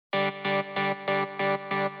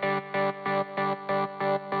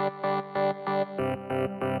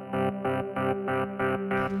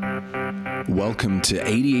Welcome to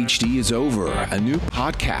ADHD is Over, a new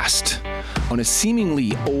podcast on a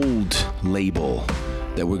seemingly old label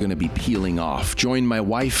that we're going to be peeling off. Join my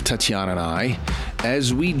wife, Tatiana, and I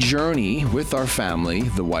as we journey with our family,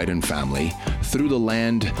 the Wyden family, through the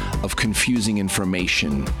land of confusing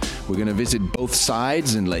information. We're going to visit both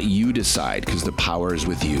sides and let you decide because the power is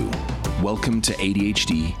with you. Welcome to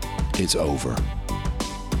ADHD is Over.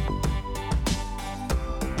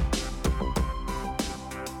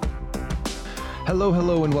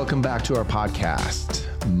 Hello, and welcome back to our podcast.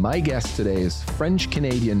 My guest today is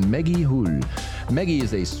French-Canadian Meggy Hull. Meggy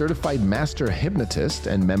is a certified master hypnotist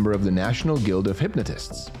and member of the National Guild of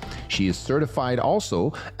Hypnotists. She is certified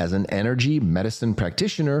also as an energy medicine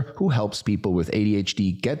practitioner who helps people with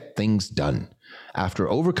ADHD get things done. After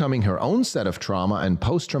overcoming her own set of trauma and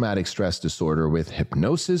post-traumatic stress disorder with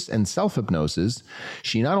hypnosis and self-hypnosis,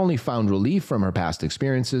 she not only found relief from her past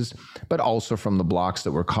experiences, but also from the blocks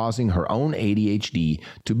that were causing her own ADHD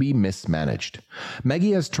to be mismanaged.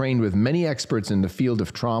 Meggy has trained with many experts in the field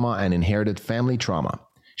of trauma and inherited family trauma.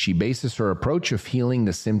 She bases her approach of healing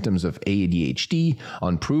the symptoms of ADHD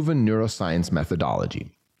on proven neuroscience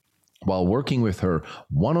methodology. While working with her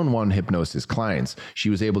one-on-one hypnosis clients, she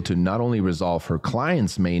was able to not only resolve her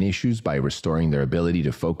clients' main issues by restoring their ability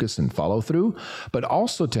to focus and follow through, but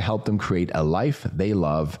also to help them create a life they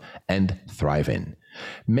love and thrive in.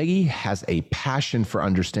 Meggy has a passion for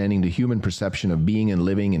understanding the human perception of being and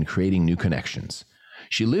living and creating new connections.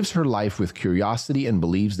 She lives her life with curiosity and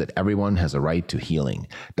believes that everyone has a right to healing,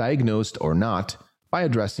 diagnosed or not, by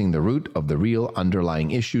addressing the root of the real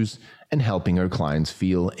underlying issues and helping her clients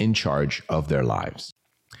feel in charge of their lives.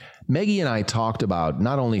 Meggy and I talked about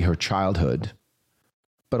not only her childhood,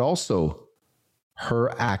 but also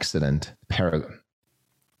her accident.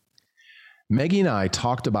 Meggy and I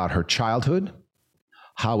talked about her childhood,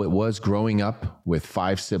 how it was growing up with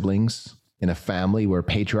 5 siblings in a family where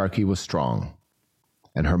patriarchy was strong,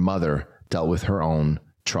 and her mother dealt with her own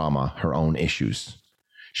trauma, her own issues.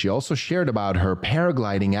 She also shared about her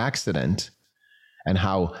paragliding accident and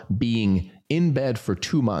how being in bed for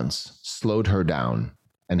 2 months slowed her down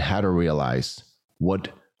and had her realize what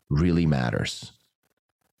really matters.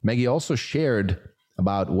 Meggy also shared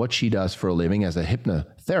about what she does for a living as a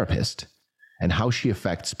hypnotherapist and how she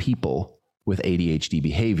affects people with ADHD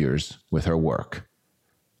behaviors with her work.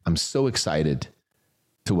 I'm so excited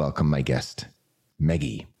to welcome my guest,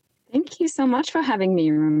 Meggy. Thank you so much for having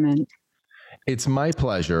me, Roman. It's my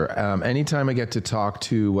pleasure. Anytime I get to talk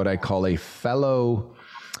to what I call a fellow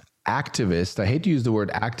activist, I hate to use the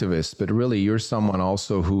word activist, but really you're someone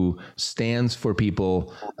also who stands for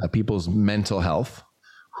people's mental health,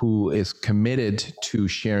 who is committed to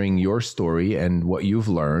sharing your story and what you've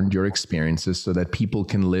learned, your experiences, so that people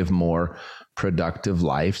can live more productive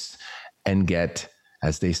lives and get,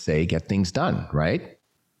 as they say, get things done, right?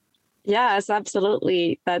 Yes,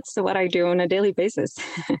 absolutely. That's what I do on a daily basis.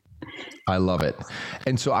 I love it.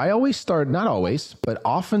 And so I always start, not always, but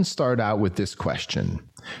often start out with this question.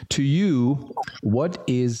 To you, what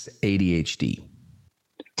is ADHD?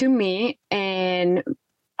 To me, and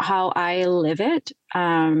how I live it,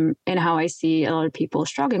 and how I see a lot of people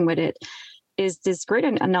struggling with it, is this great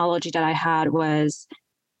analogy that I had was,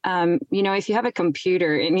 if you have a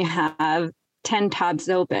computer and you have 10 tabs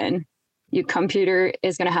open, your computer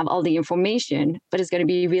is going to have all the information, but it's going to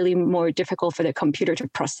be really more difficult for the computer to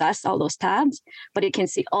process all those tabs. But it can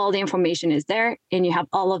see all the information is there and you have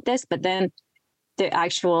all of this, but then the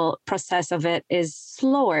actual process of it is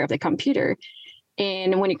slower of the computer.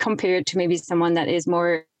 And when you compare it to maybe someone that is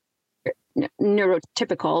more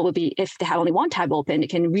neurotypical, would be if they have only one tab open,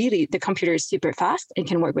 the computer is super fast and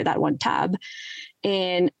can work with that one tab.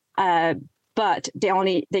 And but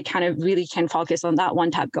they kind of really can focus on that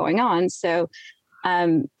one tab going on. So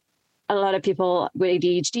a lot of people with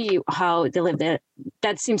ADHD, how they live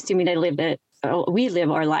that seems to me we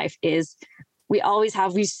live our life is we're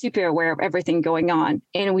super aware of everything going on,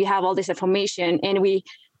 and we have all this information, and we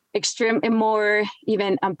extreme and more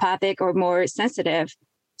even empathic or more sensitive.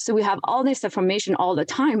 So we have all this information all the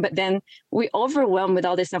time, but then we overwhelmed with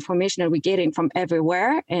all this information that we're getting from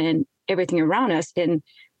everywhere and everything around us. And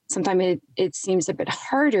sometimes it seems a bit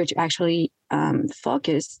harder to actually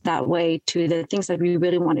focus that way to the things that we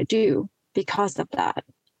really want to do because of that.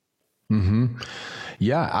 Mm-hmm.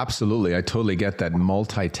 Yeah, absolutely. I totally get that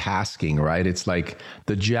multitasking, right? It's like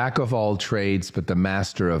the jack of all trades, but the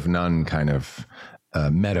master of none kind of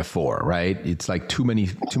metaphor, right? It's like too many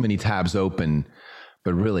tabs open,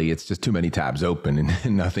 but really it's just too many tabs open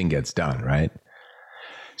and nothing gets done, right?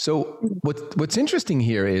 So what's interesting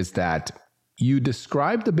here is that you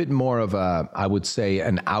described a bit more of I would say,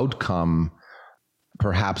 an outcome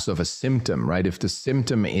perhaps of a symptom, right? If the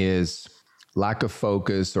symptom is lack of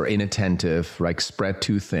focus or inattentive, like spread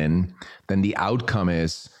too thin, then the outcome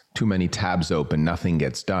is too many tabs open, nothing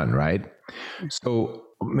gets done, right? So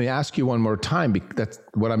let me ask you one more time. That's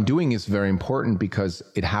what I'm doing is very important because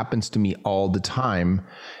it happens to me all the time,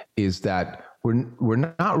 is that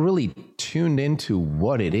we're not really tuned into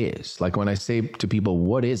what it is. Like when I say to people,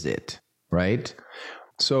 what is it, right?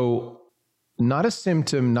 So not a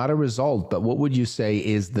symptom, not a result, but what would you say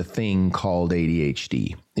is the thing called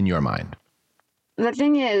ADHD in your mind? The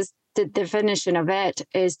thing is, the definition of it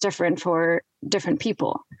is different for different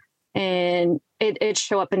people. And it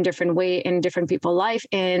show up in different way in different people's life.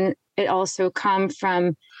 And it also come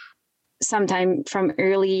from sometime from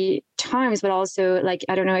early times, but also like,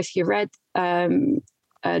 I don't know if you read The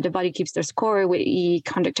Body Keeps the Score, where he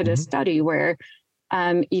conducted a study where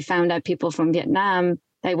he found that people from Vietnam,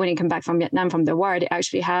 like when he come back from Vietnam from the war, they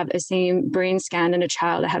actually have the same brain scan in a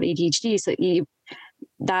child that have ADHD. So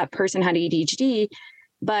that person had ADHD,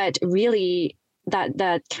 but really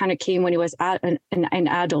that kind of came when he was in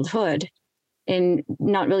adulthood, and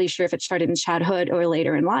not really sure if it started in childhood or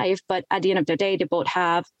later in life. But at the end of the day, they both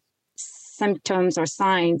have symptoms or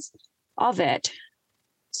signs of it.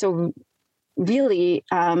 So really,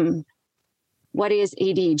 what is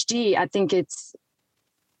ADHD? I think it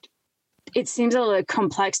seems a little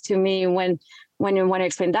complex to me when you want to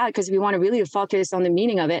explain that, because we want to really focus on the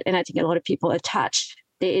meaning of it. And I think a lot of people attach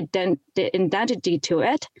the identity to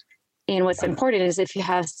it. And what's important is if you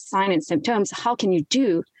have signs and symptoms, how can you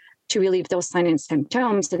do to relieve those signs and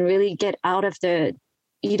symptoms and really get out of the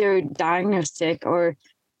either diagnostic or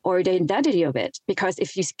the identity of it? Because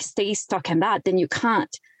if you stay stuck in that, then you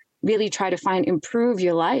can't really try to improve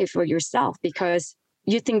your life or yourself, because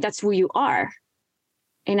you think that's who you are.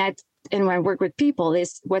 And when I work with people,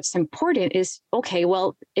 is what's important is, okay,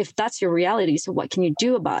 well, if that's your reality, so what can you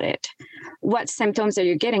do about it? What symptoms are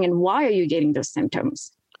you getting and why are you getting those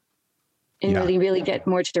symptoms? And really get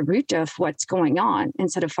more to the root of what's going on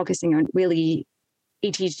instead of focusing on really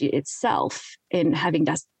ADHD itself and having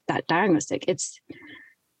that diagnostic.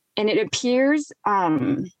 And it appears,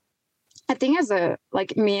 I think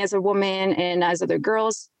me as a woman and as other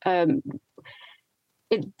girls,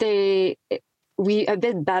 we a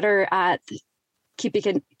bit better at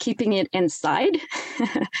keeping it inside.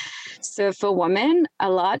 So for women, a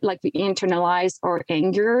lot, like we internalize our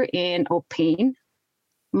anger and our pain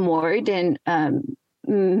more than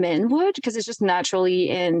men would, because it's just naturally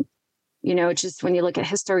in, just when you look at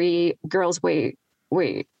history, girls we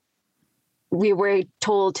were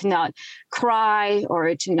told to not cry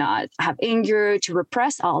or to not have anger, to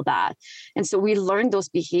repress all that. And so we learned those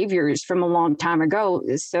behaviors from a long time ago.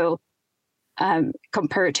 So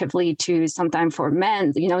comparatively to sometimes for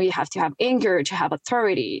men, you have to have anger to have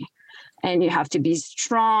authority, and you have to be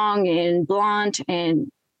strong and blunt,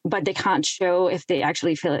 but they can't show if they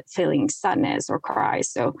actually feeling sadness or cry.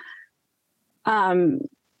 So, and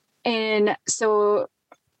then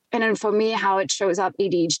for me, how it shows up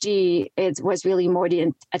ADHD, it was really more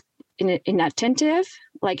the inattentive,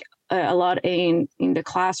 like a lot in the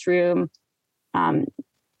classroom,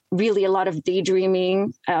 really a lot of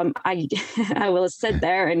daydreaming. I will sit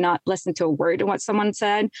there and not listen to a word of what someone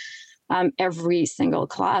said every single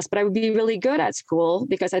class, but I would be really good at school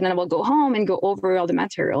because then I will go home and go over all the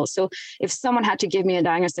material. So if someone had to give me a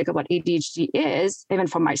diagnostic of what ADHD is, even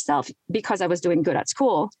for myself, because I was doing good at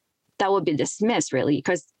school, that would be dismissed really,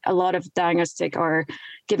 because a lot of diagnostic are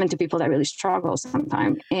given to people that really struggle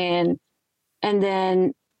sometimes. And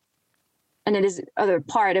then it is other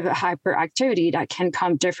part of a hyperactivity that can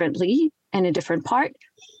come differently in a different part.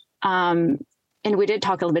 And we did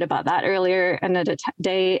talk a little bit about that earlier another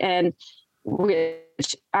day, and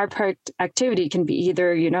which our activity can be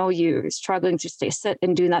either, you're struggling to stay sit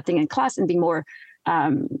and do nothing in class and be more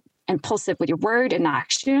impulsive with your word and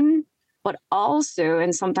action, but also,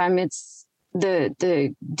 and sometimes it's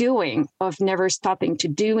the doing of never stopping to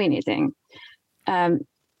do anything, and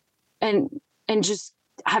just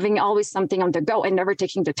having always something on the go and never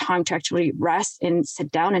taking the time to actually rest and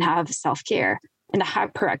sit down and have self-care. And the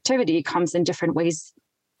hyperactivity comes in different ways,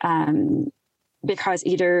 because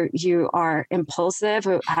either you are impulsive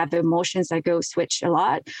or have emotions that go switch a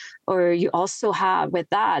lot, or you also have with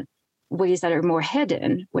that ways that are more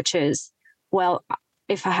hidden, which is, well,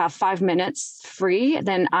 if I have 5 minutes free,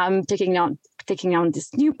 then I'm taking on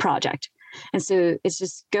this new project. And so it's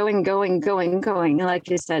just going. Like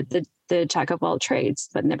you said, the the jack of all trades,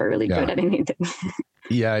 but never really good at anything.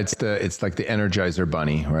 Yeah, it's like the Energizer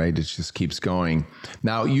Bunny, right? It just keeps going.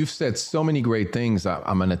 Now, you've said so many great things.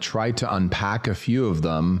 I'm going to try to unpack a few of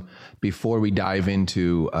them before we dive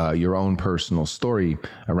into your own personal story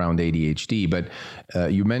around ADHD.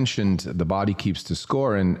 But you mentioned the body keeps the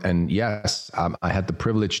score, and yes, I had the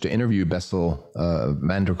privilege to interview Bessel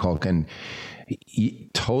van der Kolk, and he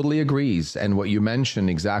totally agrees. And what you mentioned,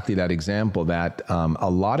 exactly that example, that a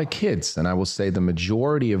lot of kids, and I will say the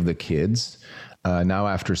majority of the kids, now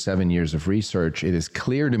after 7 years of research, it is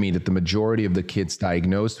clear to me that the majority of the kids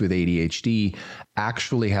diagnosed with ADHD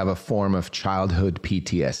actually have a form of childhood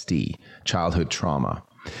PTSD, childhood trauma,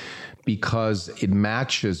 because it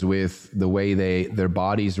matches with the way their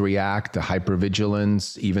bodies react, the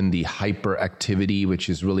hypervigilance, even the hyperactivity, which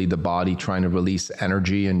is really the body trying to release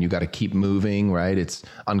energy, and you got to keep moving, right? It's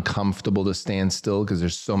uncomfortable to stand still because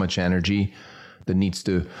there's so much energy that needs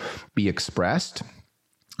to be expressed.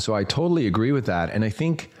 So I totally agree with that. And I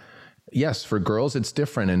think, yes, for girls, it's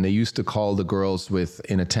different. And they used to call the girls with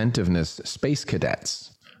inattentiveness space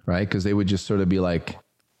cadets, right? Because they would just sort of be like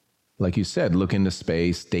you said, look into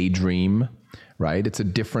space, daydream, right? It's a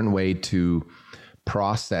different way to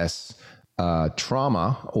process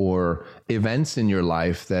trauma or events in your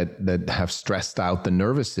life that have stressed out the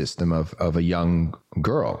nervous system of a young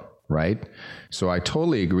girl, right? So I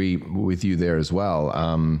totally agree with you there as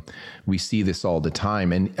well. We see this all the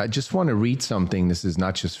time. And I just want to read something. This is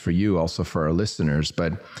not just for you, also for our listeners,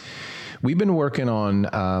 but we've been working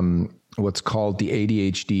on what's called the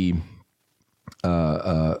ADHD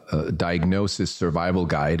diagnosis survival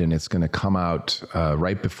guide, and it's going to come out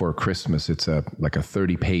right before Christmas. It's like a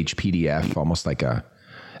 30-page PDF, almost like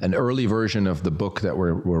an early version of the book that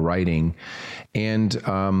we're writing.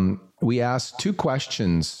 And we asked two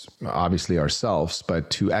questions, obviously ourselves, but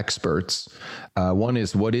to experts. One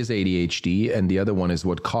is, what is ADHD? And the other one is,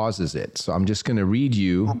 what causes it? So I'm just going to read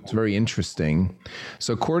you. It's very interesting.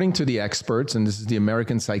 So according to the experts, and this is the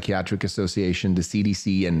American Psychiatric Association, the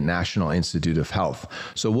CDC, and National Institute of Health.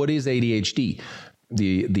 So what is ADHD?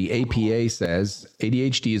 The APA says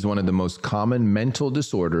ADHD is one of the most common mental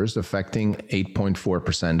disorders affecting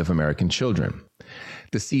 8.4% of American children.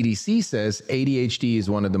 The CDC says ADHD is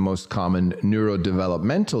one of the most common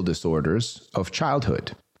neurodevelopmental disorders of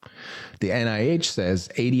childhood. The NIH says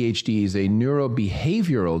ADHD is a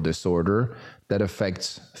neurobehavioral disorder that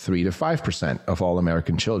affects 3 to 5% of all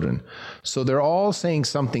American children. So they're all saying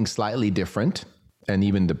something slightly different, and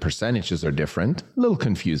even the percentages are different. A little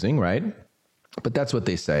confusing, right? But that's what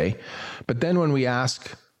they say. But then when we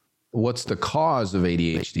ask, what's the cause of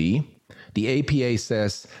ADHD? The APA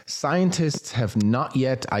says scientists have not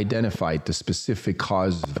yet identified the specific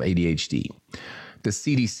cause of ADHD. The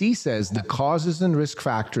CDC says the causes and risk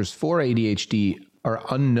factors for ADHD are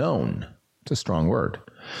unknown. It's a strong word.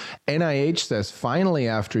 NIH says finally,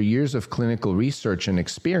 after years of clinical research and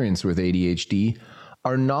experience with ADHD,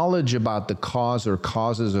 our knowledge about the cause or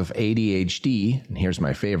causes of ADHD, and here's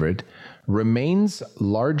my favorite, remains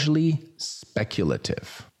largely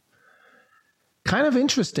speculative. Kind of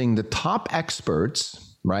interesting, the top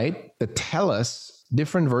experts, right, that tell us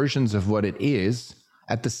different versions of what it is,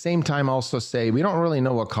 at the same time also say, we don't really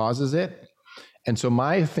know what causes it. And so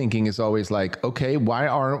my thinking is always like, okay, why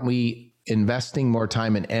aren't we investing more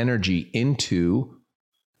time and energy into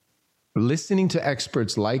listening to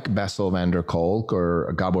experts like Bessel van der Kolk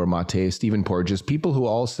or Gabor Mate, Stephen Porges, people who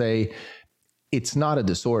all say it's not a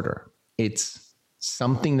disorder. It's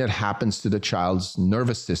something that happens to the child's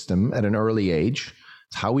nervous system at an early age.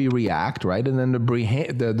 It's how we react, right? And then the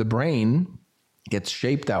brain gets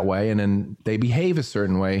shaped that way, and then they behave a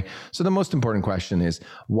certain way. So the most important question is,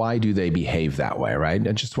 why do they behave that way, right?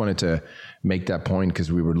 I just wanted to make that point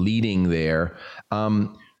because we were leading there.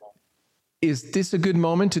 Is this a good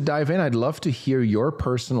moment to dive in? I'd love to hear your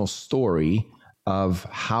personal story of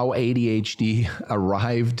how ADHD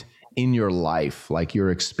arrived in your life, like your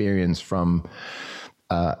experience from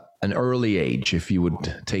an early age, if you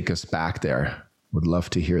would take us back there. Would love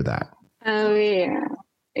to hear that. Oh, yeah.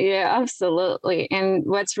 Yeah, absolutely. And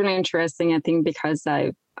what's really interesting, I think, because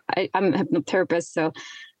I'm a hypnotherapist, so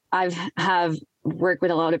I have worked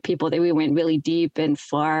with a lot of people that we went really deep and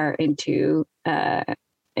far into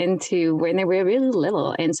when they were really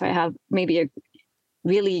little. And so I have maybe a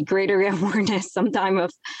really greater awareness sometime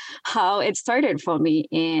of how it started for me.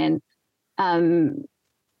 And in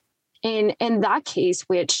that case,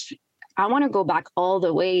 which I want to go back all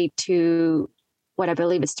the way to what I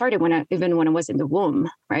believe it started even when I was in the womb,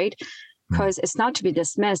 right? Because it's not to be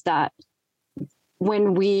dismissed that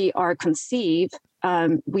when we are conceived,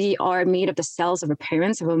 we are made of the cells of our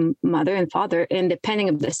parents, of a mother and father, and depending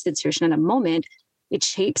on the situation at the moment, it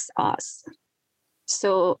shapes us.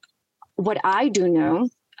 So what I do know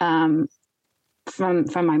from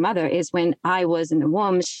my mother is when I was in the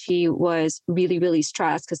womb, she was really, really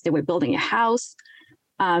stressed because they were building a house.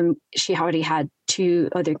 She already had 2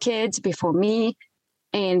 other kids before me,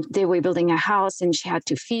 and they were building a house, and she had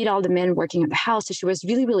to feed all the men working at the house. So she was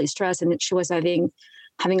really, really stressed, and she was having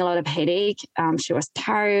a lot of headache. She was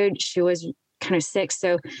tired. She was kind of sick.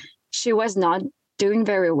 So she was not doing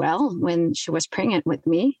very well when she was pregnant with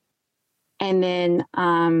me. And then,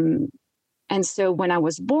 and so when I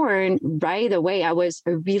was born, right away, I was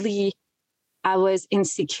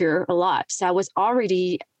insecure a lot. So I was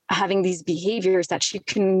already having these behaviors that she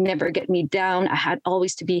could never get me down. I had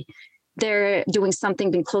always to be there doing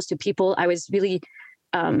something, being close to people. I was really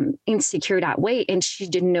insecure that way. And she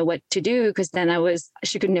didn't know what to do, because then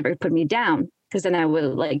she could never put me down, because then I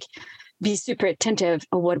would like be super attentive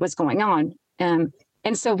of what was going on.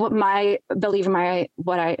 And so what I believe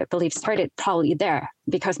started probably there,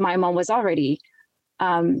 because my mom was already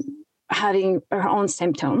having her own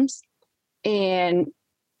symptoms. And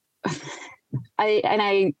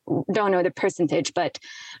I don't know the percentage, but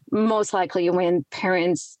most likely when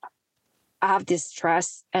parents have this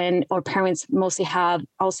stress, or parents mostly have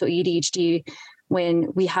also ADHD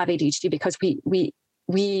when we have ADHD, because we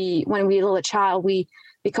when we little child, we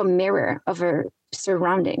become mirror of our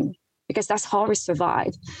surrounding, because that's how we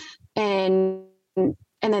survive. And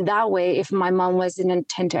then that way, if my mom was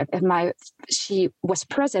inattentive, she was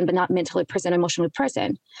present, but not mentally present, emotionally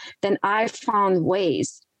present, then I found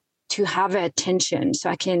ways to have her attention so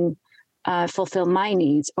I can fulfill my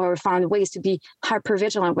needs, or found ways to be hyper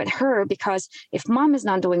vigilant with her, because if mom is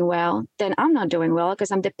not doing well, then I'm not doing well,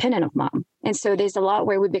 because I'm dependent of mom. And so there's a lot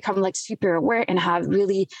where we become like super aware and have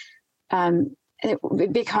really we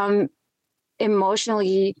become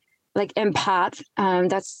emotionally like empath.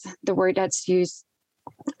 That's the word that's used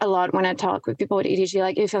a lot when I talk with people with ADHD,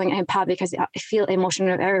 like you're feeling empath because I feel emotion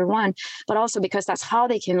of everyone, but also because that's how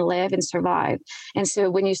they can live and survive. And so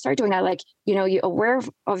when you start doing that, like, you're aware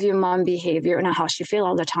of your mom behavior and how she feel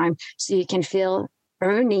all the time, so you can feel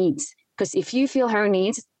her needs. Because if you feel her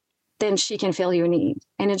needs, then she can feel your need.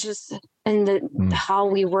 And it's just how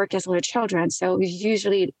we work as little children. So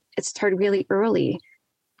usually it started really early.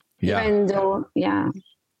 Yeah. Even though, yeah.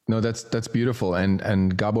 No, that's beautiful.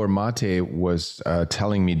 And Gabor Mate was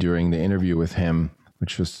telling me during the interview with him,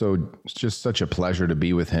 which was just such a pleasure to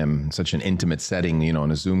be with him, such an intimate setting,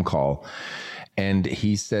 on a Zoom call. And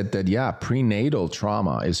he said that, yeah, prenatal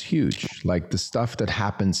trauma is huge. Like the stuff that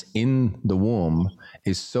happens in the womb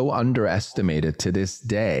is so underestimated to this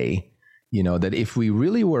day, that if we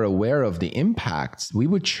really were aware of the impacts, we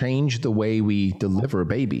would change the way we deliver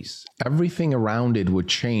babies. Everything around it would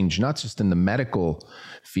change, not just in the medical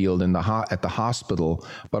field at the hospital,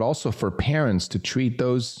 but also for parents to treat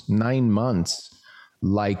those 9 months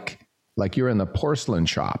like you're in the porcelain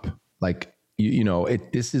shop. Like,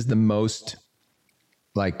 this is the most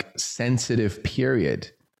like sensitive period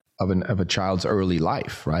of a child's early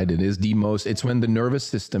life, right? It's when the nervous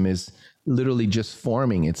system is literally just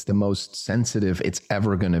forming. It's the most sensitive it's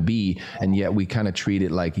ever going to be. And yet we kind of treat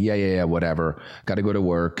it like, yeah, whatever. Got to go to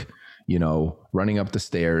work, running up the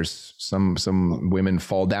stairs. Some women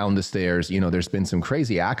fall down the stairs. There's been some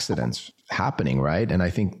crazy accidents happening, right? And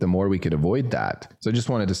I think the more we could avoid that. So I just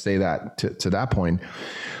wanted to say that to that point.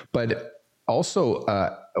 But also,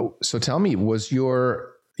 so tell me, was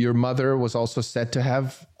your mother was also said to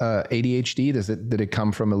have ADHD? Did it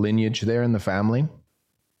come from a lineage there in the family?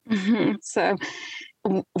 Mm-hmm. So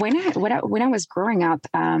when I was growing up,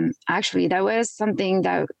 actually, that was something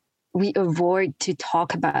that we avoid to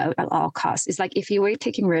talk about at all costs. It's like if you were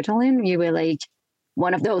taking Ritalin, you were like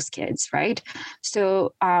one of those kids, right?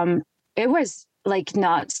 So it was like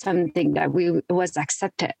not something that was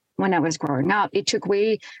accepted when I was growing up. It took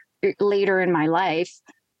way later in my life.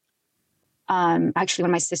 Actually,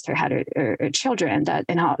 when my sister had her children,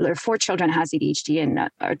 her 4 children has ADHD and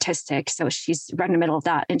autistic, so she's right in the middle of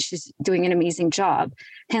that, and she's doing an amazing job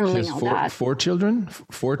handling all that. 4 children?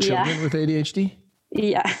 4 children with ADHD?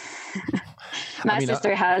 Yeah. My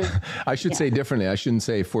sister has. I should say differently. I shouldn't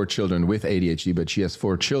say 4 children with ADHD, but she has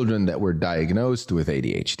 4 children that were diagnosed with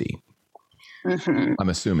ADHD. Mm-hmm. I'm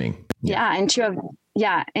assuming. Yeah, and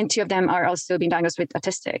 2 of them are also being diagnosed with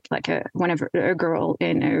autistic, like one of a girl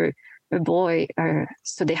and a boy,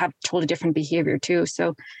 so they have totally different behavior too.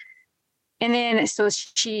 So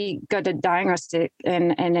she got the diagnostic,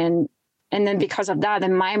 and then because of that,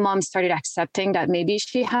 then my mom started accepting that maybe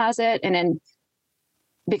she has it, and then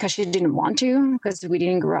because she didn't want to, because we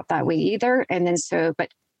didn't grow up that way either. And then so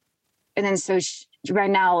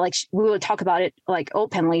right now, like we will talk about it like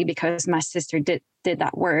openly because my sister did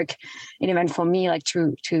that work. And even for me, like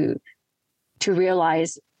to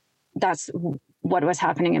realize that's what was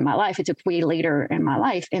happening in my life, it took way later in my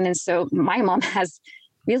life. And then so my mom has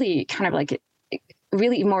really kind of like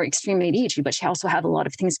really more extreme ADHD, but she also have a lot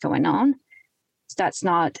of things going on. So that's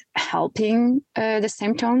not helping the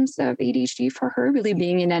symptoms of ADHD for her, really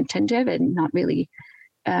being inattentive and not really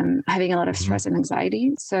having a lot of stress and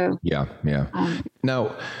anxiety. So yeah.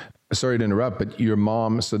 Now, sorry to interrupt, but your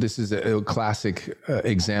mom, so this is a classic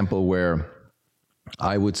example where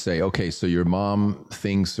I would say, okay, so your mom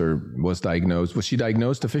thinks or was diagnosed. Was she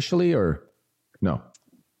diagnosed officially or no?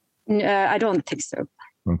 I don't think so.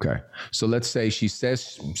 Okay. So let's say she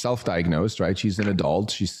says self-diagnosed, right? She's an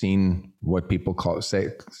adult. She's seen what people label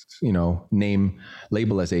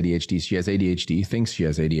as ADHD. She has ADHD, thinks she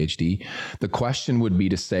has ADHD. The question would be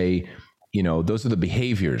to say, those are the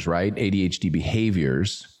behaviors, right? ADHD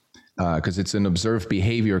behaviors, because it's an observed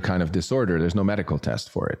behavior kind of disorder. There's no medical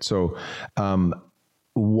test for it. So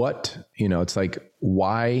it's like,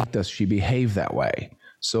 why does she behave that way?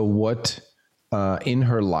 So what in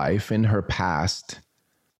her life, in her past,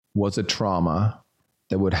 was a trauma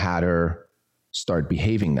that would had her start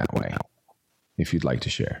behaving that way, if you'd like to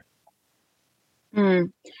share?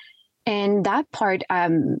 And that part, I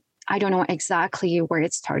don't know exactly where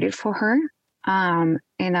it started for her. And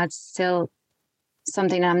that's still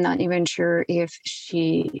something I'm not even sure if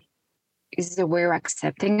she is aware or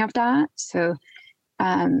accepting of that. So,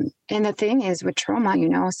 and the thing is with trauma,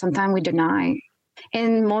 sometimes we deny.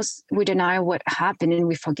 And most we deny what happened and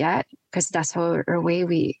we forget because that's our way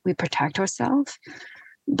we protect ourselves.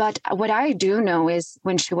 But what I do know is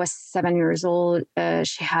when she was 7 years old,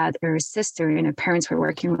 she had her sister and her parents were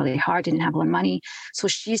working really hard, didn't have a lot of money. So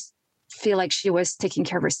she feel like she was taking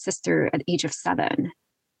care of her sister at the age of 7.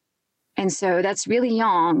 And so that's really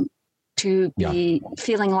young to be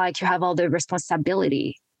feeling like you have all the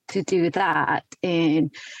responsibility to do that.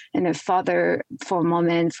 And her father, for a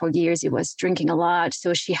moment, for years, he was drinking a lot.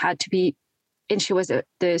 So she had to be, and she was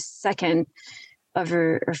the second of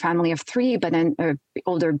her family of 3, but then her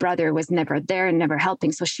older brother was never there and never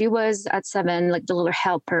helping. So she was at 7, like the little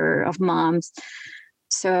helper of moms.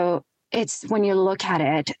 So it's when you look at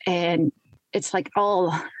it and it's like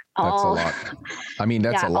that's a lot. I mean,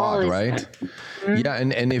 that's a lot, right? Mm-hmm. Yeah.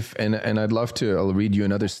 And I'd love to, I'll read you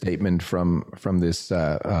another statement from this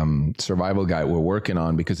survival guide we're working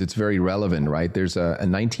on because it's very relevant, right? There's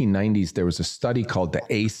in 1990s, there was a study called the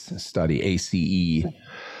ACE study, ACE,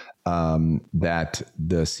 that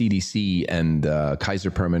the CDC and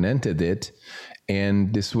Kaiser Permanente did.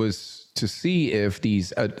 And this was to see if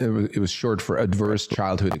these, it was short for adverse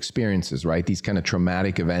childhood experiences, right? These kind of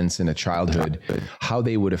traumatic events in a childhood, how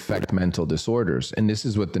they would affect mental disorders. And this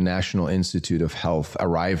is what the National Institute of Health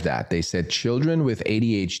arrived at. They said children with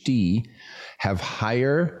ADHD have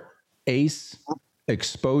higher ACE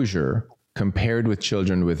exposure compared with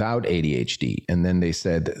children without ADHD. And then they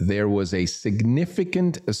said there was a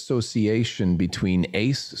significant association between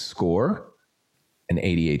ACE score and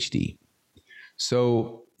ADHD.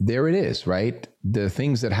 So there it is, right? The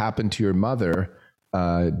things that happened to your mother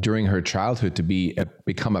during her childhood to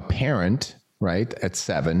become a parent, right, at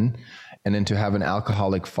 7, and then to have an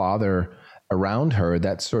alcoholic father around her,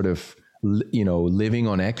 that's sort of, living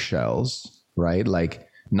on eggshells, right? Like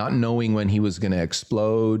not knowing when he was going to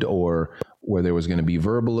explode or where there was going to be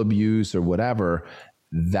verbal abuse or whatever.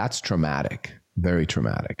 That's traumatic, very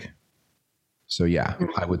traumatic. So yeah,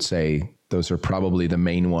 I would say those are probably the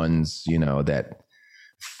main ones, that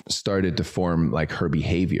started to form like her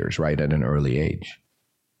behaviors, right, at an early age.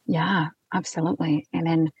 Yeah, absolutely.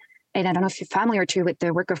 And I don't know if you're familiar too with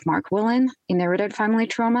the work of Mark Willen, Inherited Family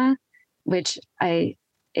Trauma, which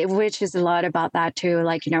is a lot about that too.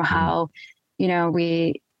 Like, how,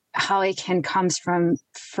 how it can comes from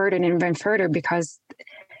further and even further, because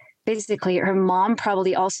basically her mom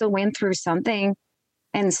probably also went through something.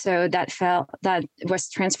 And so that was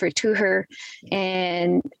transferred to her.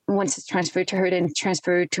 And once it's transferred to her, then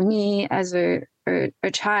transferred to me as a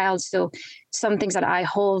child. So some things that I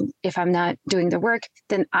hold, if I'm not doing the work,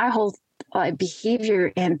 then I hold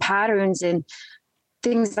behavior and patterns and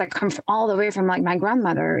things that come from all the way from like my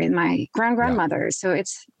grandmother and my grandmother. Yeah. So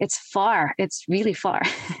it's far. It's really far.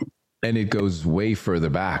 And it goes way further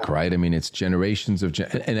back, right? I mean, it's generations of,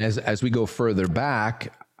 and as we go further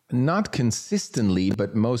back, not consistently,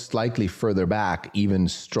 but most likely further back, even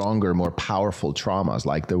stronger, more powerful traumas.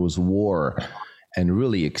 Like there was war and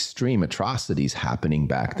really extreme atrocities happening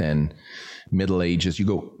back then. Middle Ages. You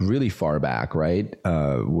go really far back, right?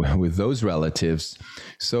 With those relatives.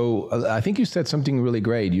 So I think you said something really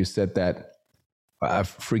great. You said that,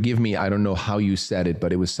 forgive me, I don't know how you said it,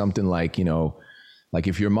 but it was something like, like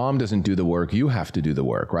if your mom doesn't do the work, you have to do the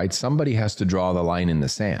work, right? Somebody has to draw the line in the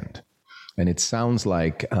sand. And it sounds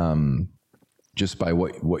like just by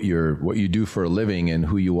what you do for a living and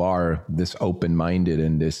who you are, this open-minded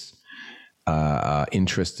and this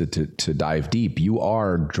interested to dive deep, you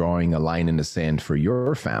are drawing a line in the sand for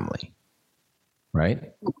your family,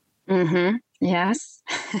 right? Mm-hmm. Yes.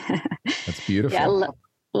 That's beautiful. Yeah,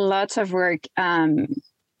 lots of work. And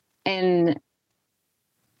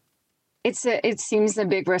it seems a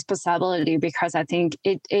big responsibility because I think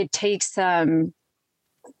it takes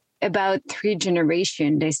about 3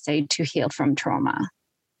 generations, they say, to heal from trauma.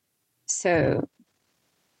 So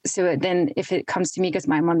then if it comes to me, because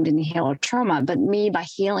my mom didn't heal trauma, but me, by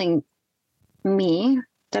healing me,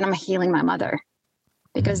 then I'm healing my mother.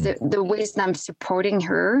 Because the ways that I'm supporting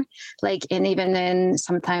her, like, and even then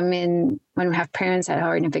sometime when we have parents that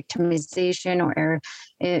are in a victimization or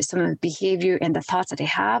some of the behavior and the thoughts that they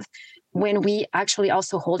have, when we actually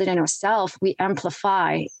also hold it in ourselves, we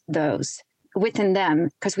amplify those within them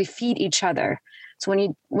because we feed each other. So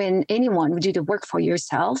when anyone would do the work for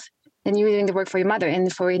yourself, then you're doing the work for your mother.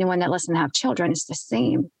 And for anyone that doesn't have children, it's the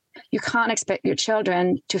same. You can't expect your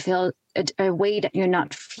children to feel a way that you're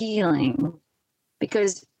not feeling.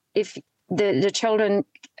 Because if the children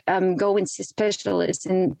go and see specialists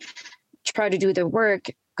and try to do the work,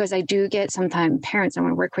 because I do get sometimes parents that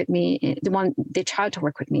want to work with me, they try to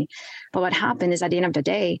work with me. But what happened is at the end of the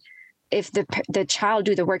day, if the child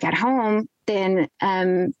do the work at home, then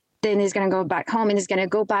he's going to go back home and he's going to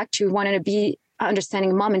go back to wanting to be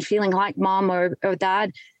understanding mom and feeling like mom or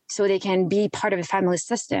dad, so they can be part of a family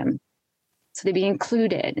system. So they be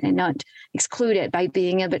included and not excluded by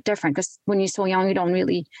being a bit different. Because when you're so young, you don't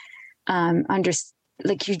really understand.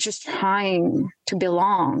 Like, you're just trying to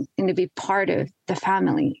belong and to be part of the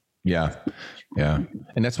family. Yeah. Yeah.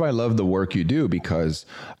 And that's why I love the work you do, because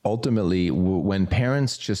ultimately when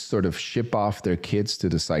parents just sort of ship off their kids to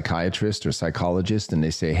the psychiatrist or psychologist and they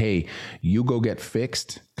say, hey, you go get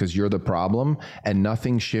fixed because you're the problem, and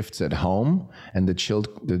nothing shifts at home, and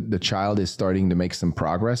the child is starting to make some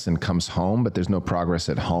progress and comes home, but there's no progress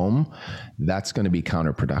at home, that's going to be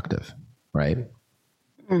counterproductive, right?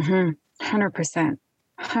 100%.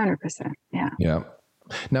 100%. Yeah. Yeah.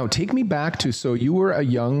 Now, take me back to, so you were a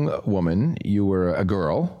young woman, you were a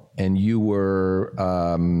girl, and you were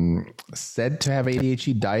said to have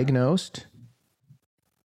ADHD, diagnosed?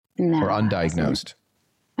 No, or undiagnosed?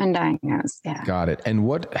 Undiagnosed, yeah. Got it. And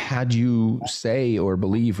what had you say or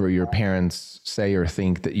believe, or your parents say or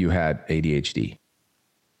think that you had ADHD?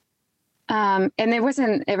 And it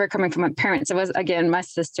wasn't ever coming from my parents. It was, again, my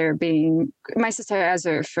sister as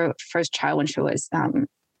her first child when she was,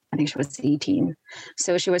 I think she was 18.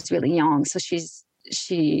 So she was really young. So she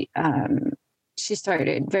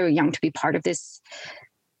started very young to be part of this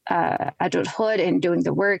adulthood and doing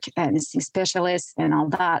the work and seeing specialists and all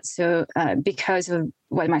that. So because of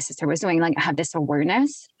what my sister was doing, like, I had this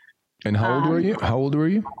awareness. And how old were you? How old were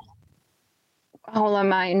you? How old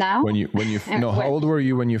am I now? How old were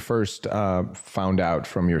you when you first found out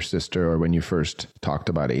from your sister, or when you first talked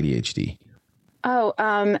about ADHD? Oh,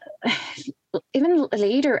 even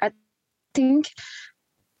later. I think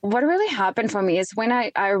what really happened for me is when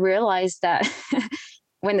I realized that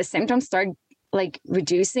when the symptoms started like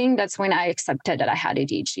reducing, that's when I accepted that I had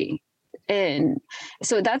ADHD. And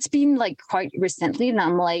so that's been like quite recently, and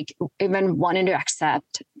I'm like even wanting to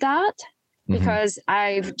accept that, because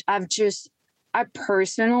I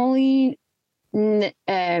personally,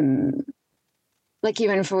 like,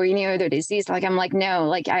 even for any other disease, like, I'm like, no,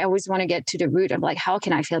 like, I always want to get to the root of like, how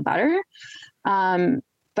can I feel better?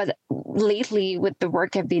 But lately with the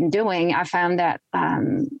work I've been doing, I found that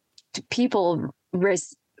people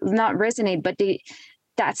not resonate, but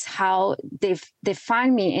that's how they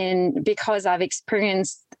find me in, because I've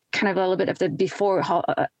experienced kind of a little bit of the before, how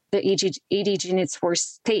the ADHD in its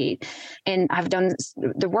worst state, and I've done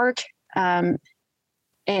the work.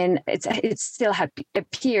 And it's still had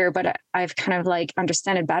appear, but I've kind of like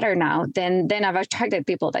understand it better now. Then I've attracted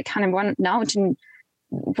people that kind of want now to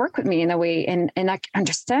work with me in a way, and I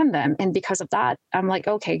understand them. And because of that, I'm like,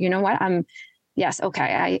 okay, you know what? And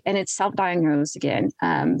it's self-diagnosed again.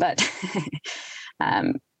 But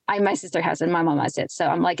my sister has it, my mom has it. So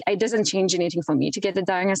I'm like, it doesn't change anything for me to get the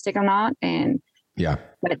diagnostic or not. And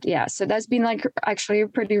so that's been like actually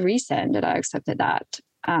pretty recent that I accepted that.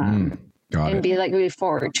 Be like really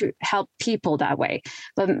forward to help people that way.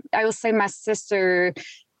 But I will say my sister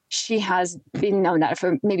she has been known that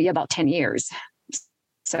for maybe about 10 years.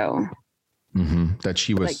 So that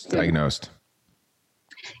she was diagnosed.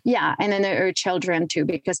 Yeah. And then her children too,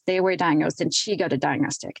 because they were diagnosed and she got a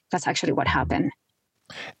diagnostic. That's actually what happened.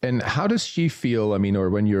 And how does she feel? I mean, or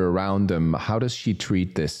when you're around them, how does she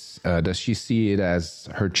treat this? Does she see it as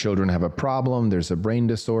her children have a problem? There's a brain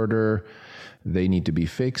disorder. They need to be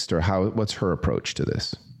fixed, or what's her approach to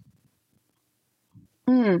this?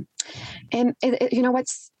 And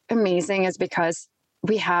what's amazing is because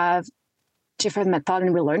we have different methods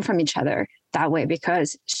and we learn from each other that way,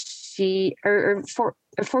 because her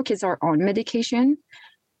four kids are on medication.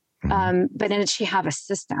 But then she have a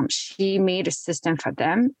system. She made a system for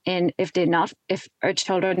them. And if our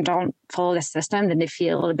children don't follow the system, then they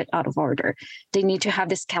feel a little bit out of order. They need to have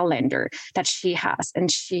this calendar that she has.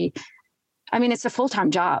 And it's a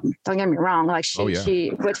full-time job. Don't get me wrong. Like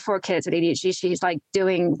she with 4 kids with ADHD, she's like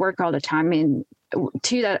doing work all the time. And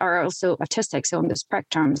 2 that are also autistic, so on the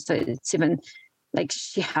spectrum. So it's even like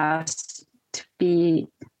she has to be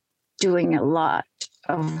doing a lot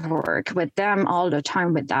of work with them all the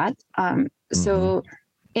time with that. So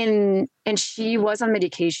and she was on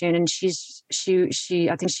medication, and she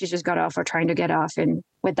I think she just got off or trying to get off, and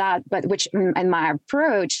with that, but and my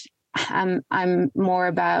approach, I'm more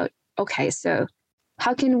about, okay, so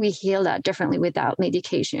how can we heal that differently without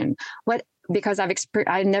medication? Because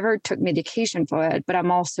I never took medication for it, but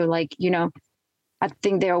I'm also like, I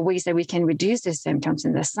think there are ways that we can reduce the symptoms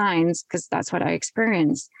and the signs, because that's what I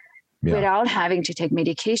experienced. Yeah. Without having to take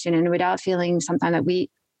medication and without feeling sometimes that we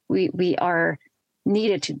are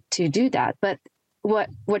needed to do that. But what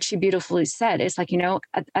she beautifully said is like,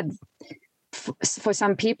 for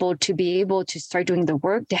some people to be able to start doing the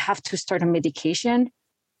work, they have to start a medication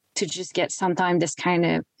to just get sometimes this kind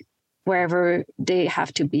of wherever they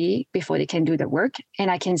have to be before they can do the work. And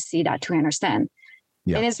I can see that to understand.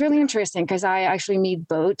 Yeah. And it's really interesting because I actually meet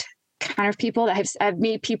both kind of people. I've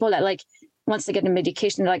met people that like, once they get the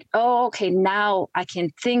medication, they're like, oh, okay, now I can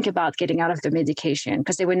think about getting out of the medication,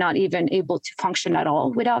 because they were not even able to function at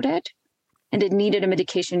all without it. And they needed a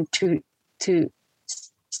medication to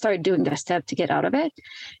start doing the step to get out of it.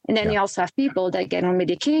 And then you also have people that get on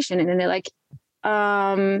medication and then they're like,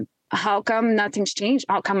 how come nothing's changed?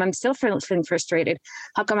 How come I'm still feeling frustrated?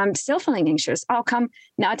 How come I'm still feeling anxious? How come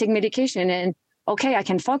now I take medication and okay, I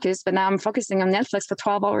can focus, but now I'm focusing on Netflix for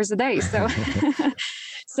 12 hours a day. So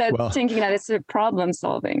thinking that it's a problem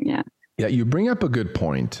solving. Yeah. Yeah. You bring up a good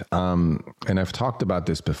point. And I've talked about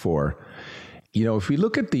this before. If we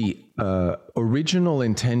look at the original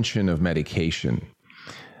intention of medication,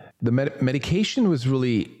 the medication was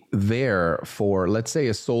really there for, let's say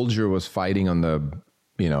a soldier was fighting on the,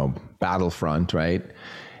 battlefront, right?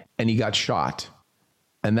 And he got shot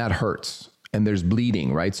and that hurts. And there's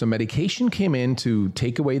bleeding, right? So medication came in to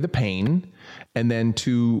take away the pain and then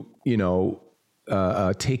to,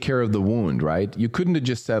 take care of the wound, right? You couldn't have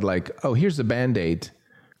just said like, oh, here's a Band-Aid,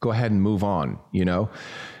 go ahead and move on,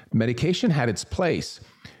 Medication had its place,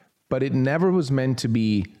 but it never was meant to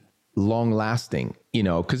be long lasting,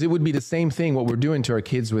 because it would be the same thing what we're doing to our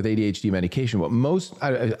kids with ADHD medication.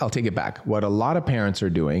 I'll take it back. What a lot of parents are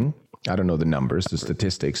doing, I don't know the numbers, the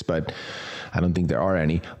statistics, but I don't think there are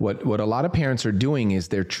any. What a lot of parents are doing is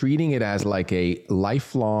they're treating it as like a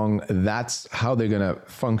lifelong, that's how they're going to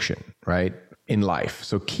function, right? In life.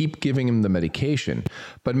 So keep giving them the medication.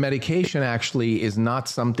 But medication actually is not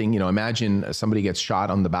something, imagine somebody gets shot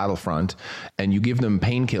on the battlefront and you give them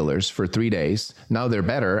painkillers for 3 days. Now they're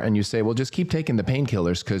better. And you say, well, just keep taking the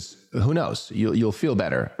painkillers because who knows? You'll feel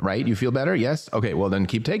better, right? You feel better? Yes. Okay. Well, then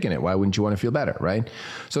keep taking it. Why wouldn't you want to feel better, right?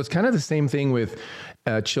 So it's kind of the same thing with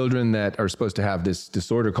children that are supposed to have this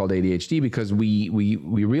disorder called ADHD, because we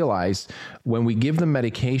realize when we give them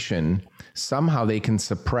medication, somehow they can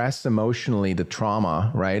suppress emotionally the trauma,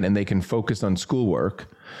 right? And they can focus on schoolwork.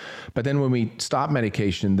 But then when we stop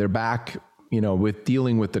medication, they're back, with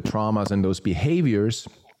dealing with the traumas and those behaviors.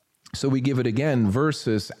 So we give it again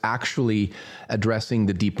versus actually addressing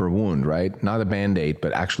the deeper wound, right? Not a Band-Aid,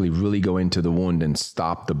 but actually really go into the wound and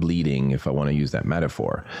stop the bleeding, if I want to use that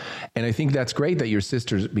metaphor. And I think that's great that your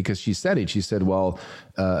sister, because she said it, she said, well,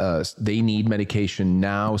 they need medication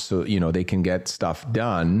now so, they can get stuff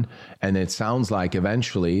done. And it sounds like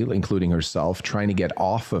eventually, including herself, trying to get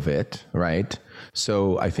off of it, right?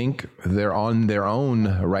 So I think they're on their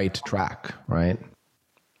own right track, right?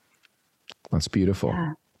 That's beautiful.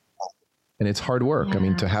 Yeah. And it's hard work. Yeah, I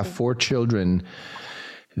mean, to have 4 children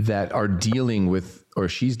that are dealing with, or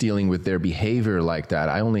she's dealing with their behavior like that.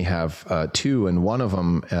 I only have 2, and one of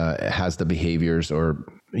them has the behaviors, or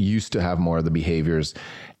used to have more of the behaviors.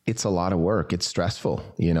 It's a lot of work. It's stressful.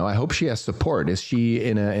 I hope she has support. Is she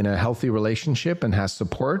in a healthy relationship and has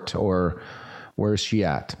support, or where is she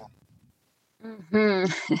at?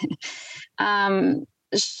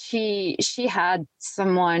 She had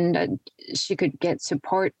someone that she could get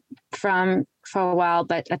support from for a while,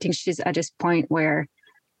 but I think she's at this point where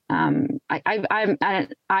I'm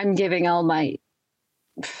giving all my.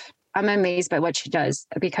 I'm amazed by what she does,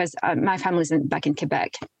 because my family's back in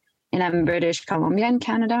Quebec, and I'm British Columbia in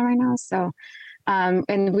Canada right now. So,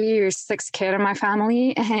 and we're 6 kids in my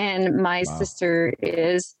family, and my sister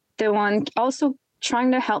is the one also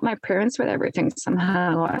trying to help my parents with everything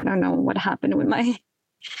somehow. I don't know what happened with my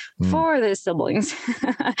 4 of the siblings.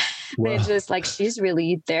 They're just like, she's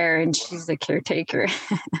really there, and she's a caretaker.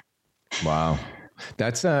 Wow.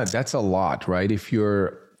 That's a lot, right?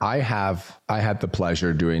 I had the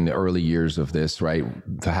pleasure during the early years of this, right,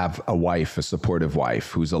 to have a supportive wife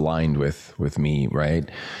who's aligned with me, right?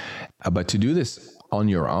 But to do this on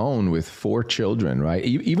your own with 4 children, right?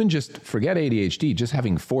 Even just forget ADHD, just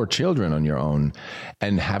having 4 children on your own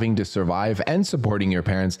and having to survive and supporting your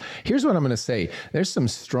parents. Here's what I'm going to say. There's some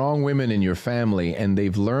strong women in your family, and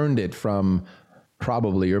they've learned it from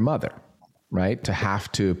probably your mother, right? To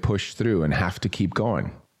have to push through and have to keep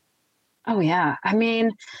going. Oh, yeah. I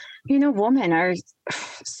mean, women are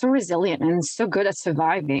so resilient and so good at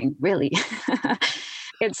surviving, really.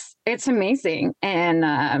 It's amazing. And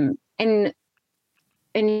I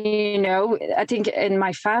think in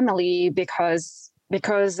my family, because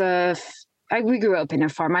of, we grew up in a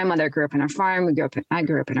farm. My mother grew up in a farm. I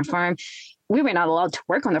grew up in a farm. We were not allowed to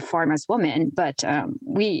work on the farm as women, but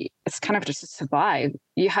it's kind of just to survive.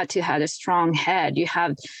 You had to have a strong head. You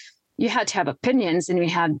had to have opinions, and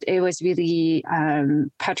it was really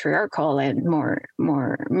patriarchal and more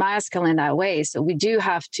masculine that way. So we do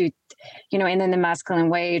have to, and in the masculine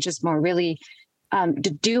way, just more really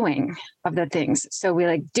the doing of the things. So we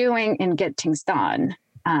like doing and get things done,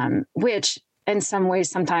 which in some ways,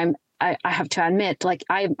 sometimes I have to admit, like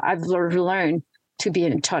I've learned to be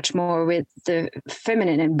in touch more with the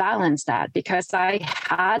feminine and balance that, because I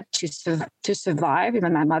had to survive,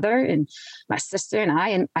 even my mother and my sister and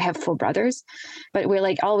I have 4 brothers, but we're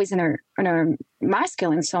like always in our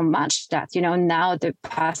masculine so much that, now the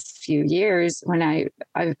past few years when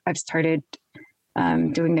I've started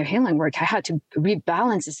doing the healing work, I had to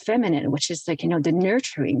rebalance this feminine, which is like, the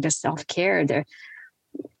nurturing, the self-care,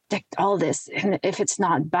 all this. And if it's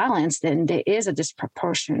not balanced, then there is a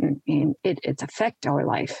disproportion in it affects our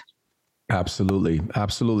life. Absolutely.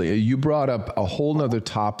 Absolutely. You brought up a whole nother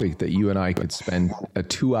topic that you and I could spend a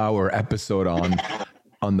 2-hour episode on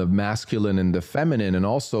the masculine and the feminine, and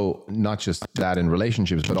also not just that in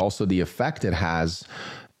relationships, but also the effect it has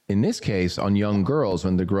in this case on young girls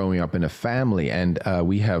when they're growing up in a family. And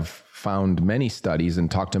we have found many studies and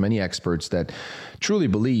talked to many experts that truly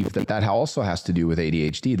believe that also has to do with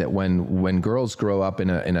ADHD, that when girls grow up in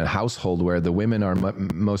a household where the women are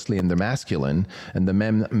mostly in the masculine and the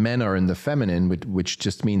men are in the feminine, which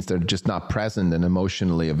just means they're just not present and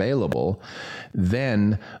emotionally available,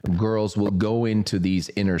 then girls will go into these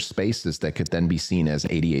inner spaces that could then be seen as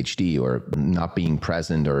ADHD or not being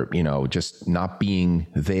present, or, just not being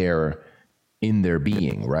there in their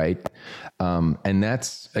being, right? And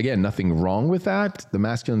that's, again, nothing wrong with that. The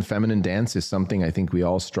masculine feminine dance is something I think we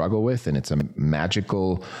all struggle with, and it's a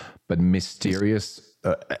magical but mysterious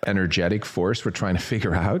energetic force we're trying to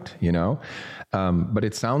figure out, but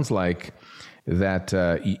it sounds like that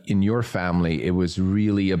in your family, it was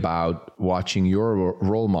really about watching your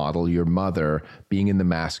role model, your mother, being in the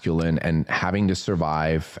masculine and having to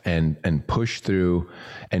survive and push through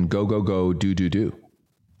and go, do.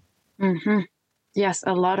 Mm-hmm. Yes,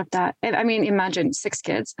 a lot of that. I mean, imagine 6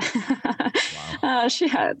 kids. Wow. She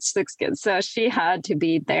had 6 kids, so she had to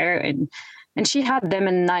be there, and she had them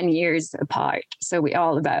in 9 years apart. So we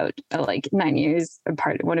all about 9 years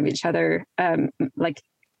apart, one of each other, like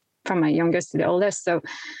from my youngest to the oldest. So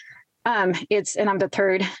and I'm the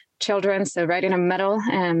 3rd children, so right in the middle.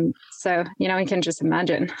 And so, you can just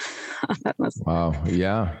imagine how that must. Wow.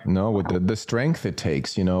 Yeah. No, with the strength it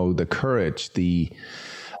takes, the courage, the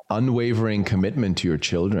unwavering commitment to your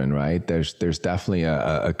children, right? There's definitely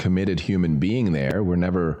a committed human being there. We're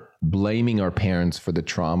never blaming our parents for the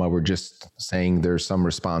trauma. We're just saying there's some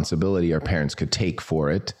responsibility our parents could take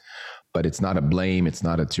for it, but it's not a blame. It's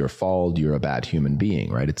your fault. You're a bad human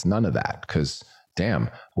being, right? It's none of that, because damn,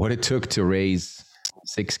 what it took to raise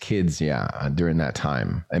 6 kids, during that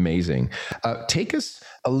time. Amazing. Take us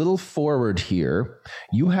a little forward here.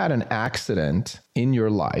 You had an accident in your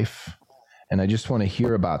life, And I just want to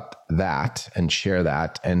hear about that and share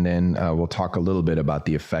that. And then we'll talk a little bit about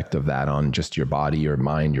the effect of that on just your body, your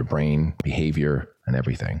mind, your brain, behavior, and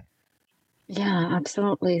everything. Yeah,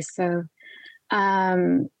 absolutely. So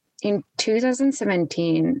in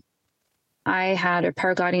 2017, I had a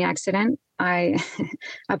paragliding accident.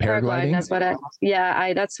 Paragliding,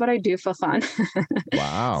 that's what I do for fun.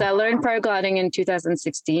 Wow. So I learned paragliding in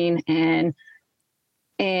 2016,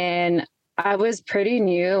 and I was pretty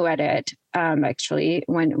new at it, actually,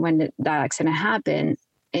 when that accident happened.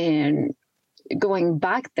 And going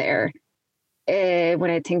back there, when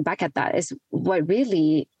I think back at that, is what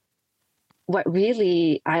really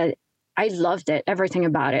I loved it, everything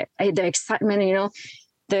about it. The excitement,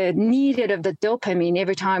 the needed of the dopamine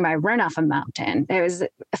every time I run off a mountain. There was a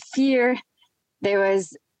fear, there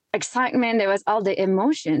was excitement, there was all the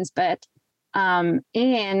emotions, but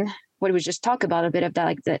and what we just talked about a bit of that,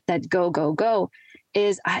 like that go,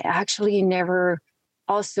 is I actually never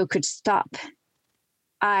also could stop.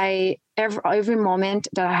 Every moment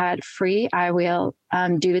that I had free, I will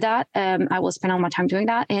do that. I will spend all my time doing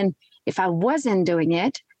that. And if I wasn't doing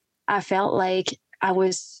it, I felt like I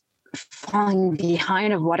was falling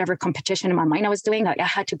behind of whatever competition in my mind I was doing. Like I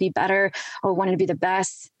had to be better or wanted to be the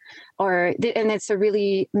best, and it's a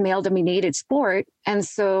really male dominated sport. And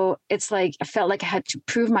so it's like, I felt like I had to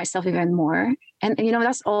prove myself even more. And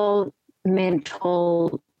that's all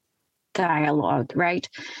mental dialogue, right?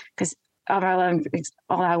 Because all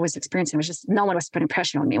I was experiencing was just, no one was putting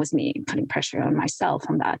pressure on me. It was me putting pressure on myself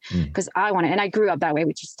on that, because and I grew up that way.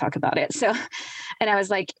 We just talk about it. So, and I was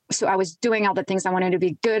like, so I was doing all the things I wanted to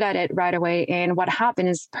be good at it right away. And what happened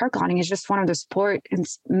is paragliding is just one of the sport.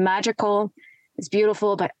 It's magical. It's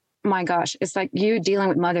beautiful, but my gosh, it's like you dealing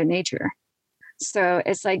with Mother Nature. So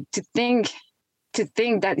it's like to think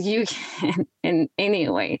that you can in any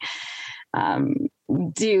way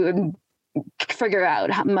figure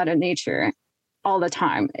out Mother Nature all the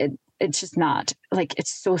time. It's just not like,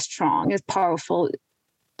 it's so strong, it's powerful,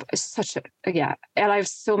 it's and I have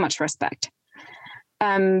so much respect.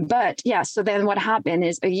 But yeah, so then what happened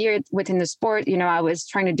is a year within the sport, I was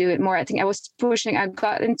trying to do it more. I think I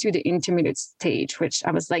got into the intermediate stage, which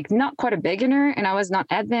I was like not quite a beginner and I was not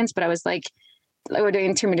advanced, but I was like with the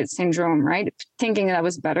intermediate syndrome, right? Thinking that I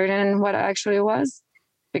was better than what I actually was,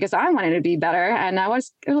 because I wanted to be better and I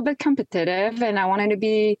was a little bit competitive and I wanted to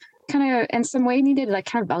be kind of in some way needed like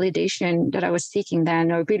kind of validation that I was seeking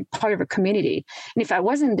then, or be part of a community. And if I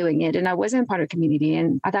wasn't doing it and I wasn't part of a community,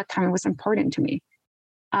 and at that time it was important to me.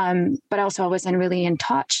 But also I wasn't really in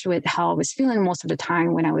touch with how I was feeling most of the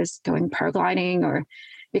time when I was going paragliding, or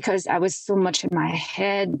because I was so much in my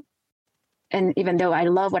head. And even though I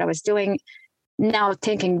love what I was doing, now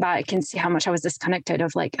thinking back, I can see how much I was disconnected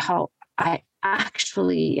of like how I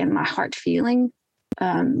actually in my heart feeling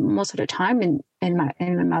most of the time in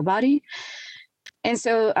my body. And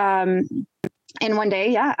so and one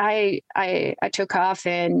day, I took off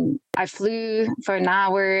and I flew for an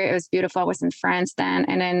hour. It was beautiful. I was in France then.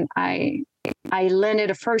 And then I landed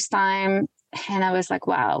the first time and I was like,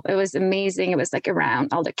 wow, it was amazing. It was like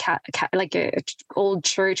around all the like a old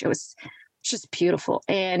church. It was just beautiful.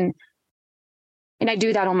 And I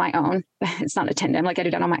do that on my own. It's not a tandem, like I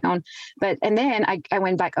do that on my own. And then I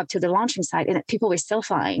went back up to the launching site and people were still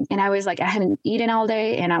flying. And I was like, I hadn't eaten all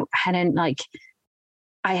day and I hadn't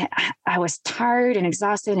I was tired and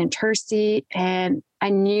exhausted and thirsty, and I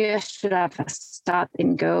knew I should have stopped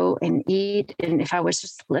and go and eat. And if I was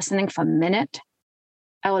just listening for a minute,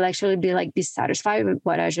 I would actually be satisfied with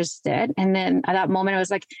what I just did. And then at that moment, I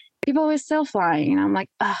was like, people were still flying. And I'm like,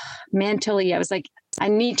 mentally, I was like, I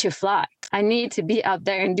need to fly. I need to be out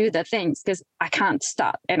there and do the things because I can't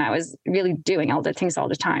stop. And I was really doing all the things all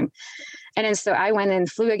the time. And then so I went and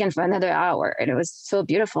flew again for another hour and it was so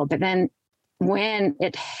beautiful. But then when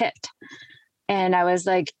it hit and I was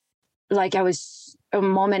like I was a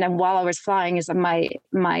moment, and while I was flying is my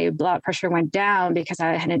blood pressure went down because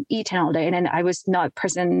I hadn't eaten all day. And then I was not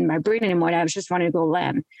present in my brain anymore. And I was just wanting to go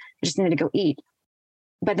land. I just needed to go eat.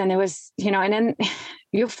 But then it was, and then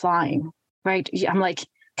you're flying, right? I'm like,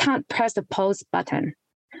 can't press the pause button.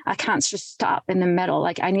 I can't just stop in the middle.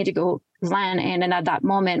 Like I need to go land. And then at that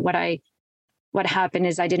moment, what happened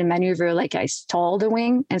is I did a maneuver, like I stalled the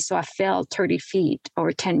wing. And so I fell 30 feet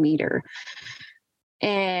or 10 meters.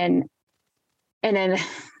 And then,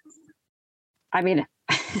 I mean,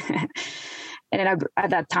 and then at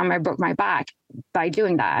that time I broke my back by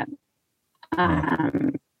doing that.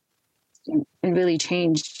 And really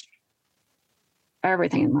changed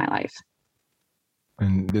everything in my life.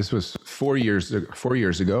 And this was 4 years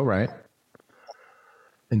ago, right?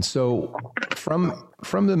 And so from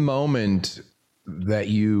the moment that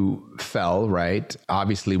you fell, right?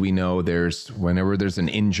 Obviously, we know whenever there's an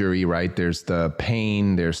injury, right? There's the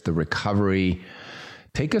pain, there's the recovery.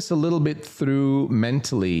 Take us a little bit through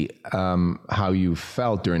mentally how you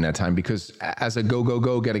felt during that time, because as a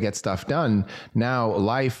go, got to get stuff done. Now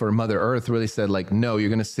life or Mother Earth really said like, no, you're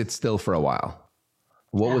going to sit still for a while.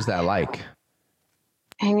 What was that like?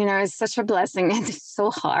 And, it's such a blessing. It's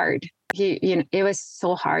so hard. It was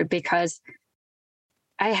so hard because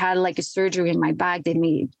I had like a surgery in my back.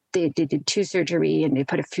 They did 2 surgery and they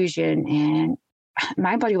put a fusion, and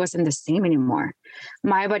my body wasn't the same anymore.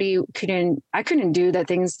 My body I couldn't do the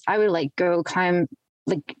things. I would like go climb,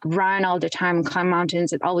 like run all the time, climb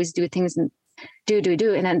mountains and always do things and do.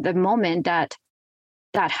 And then the moment that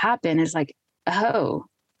happened is like, oh,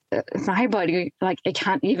 my body, like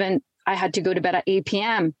I had to go to bed at 8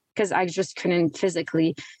 p.m. because I just couldn't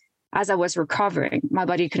physically, as I was recovering, my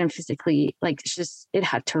body couldn't physically, it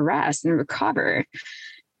had to rest and recover.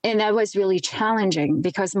 And that was really challenging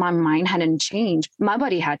because my mind hadn't changed. My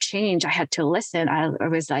body had changed. I had to listen. I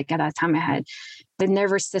was like, at that time I had the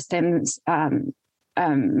nervous systems,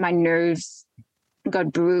 my nerves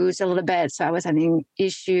got bruised a little bit. So I was having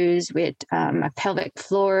issues with my pelvic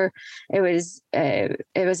floor. It was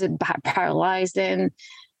paralyzed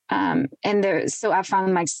so I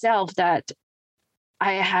found myself that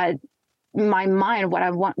I had my mind,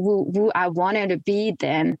 who I wanted to be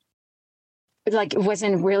then, like it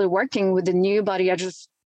wasn't really working with the new body. I just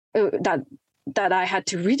that I had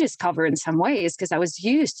to rediscover in some ways because I was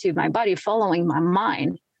used to my body following my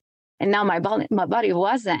mind, and now my body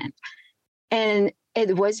wasn't, and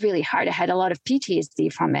it was really hard. I had a lot of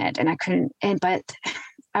PTSD from it, and I couldn't. But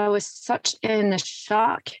I was such in a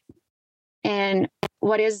shock. And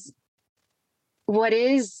what is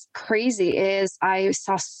crazy is I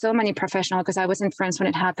saw so many professionals, because I was in France when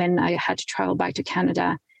it happened. I had to travel back to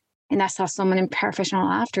Canada. And I saw so many professionals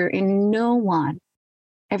after, and no one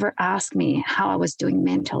ever asked me how I was doing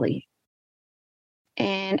mentally.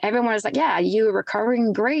 And everyone was like, yeah, you're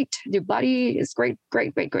recovering great. Your body is great.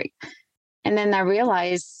 And then I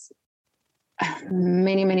realized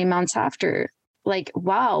many, many months after, like,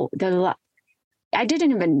 wow, I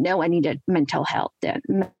didn't even know I needed mental health then,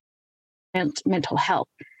 mental health,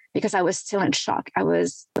 because I was still in shock. I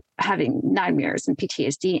was having nightmares and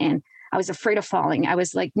PTSD, and I was afraid of falling. I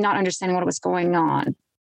was like not understanding what was going on.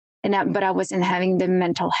 But I wasn't having the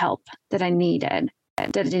mental help that I needed,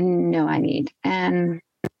 that I didn't know I need. And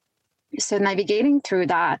so navigating through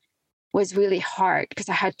that was really hard because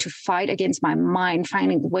I had to fight against my mind,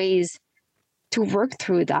 finding ways to work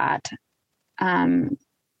through that.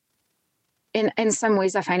 In some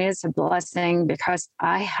ways, I find it's a blessing because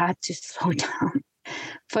I had to slow down.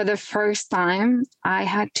 For the first time, I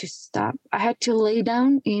had to stop. I had to lay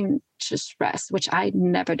down and just rest, which I'd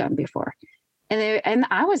never done before. And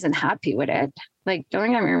I wasn't happy with it. Like,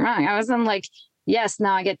 don't get me wrong. I wasn't like, yes,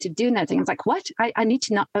 now I get to do nothing. I was like, what? I need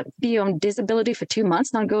to not be on disability for 2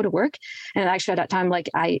 months, not go to work. And actually at that time, like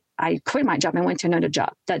I quit my job and went to another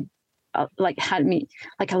job that had me,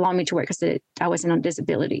 like allow me to work because I wasn't on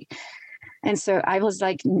disability. And so I was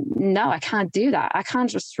like, no, I can't do that. I can't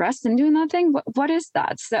just rest and do nothing. What is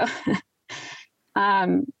that? So,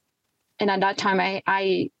 and at that time,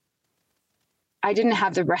 I didn't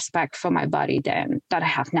have the respect for my body then that I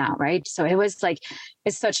have now, right? So it was like,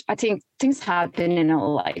 I think things happen in our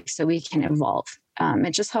life so we can evolve.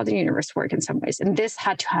 It's just how the universe works in some ways. And this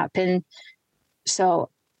had to happen. So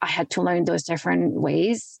I had to learn those different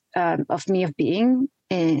ways of being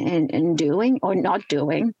and doing or not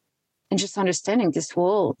doing, and just understanding this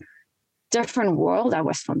whole different world that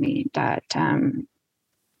was for me that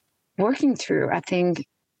working through, I think,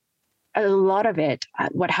 a lot of it,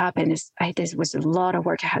 what happened is this was a lot of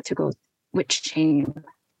work I had to go with shame.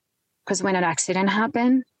 Because when an accident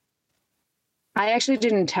happened, I actually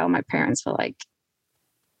didn't tell my parents for like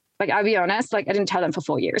I'll be honest, I didn't tell them for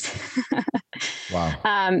 4 years.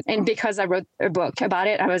 Wow. And because I wrote a book about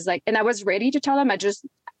it, I was like, and I was ready to tell them. I just,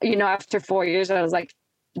 after 4 years, I was like,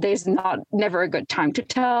 there's never a good time to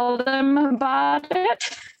tell them about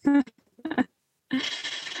it.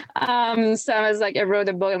 So I was like, I wrote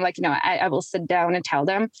a book. I'm like, I will sit down and tell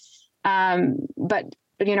them. But,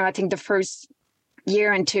 I think the first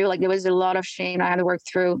year and two, there was a lot of shame I had to work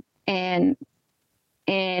through. And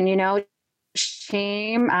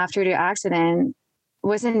shame after the accident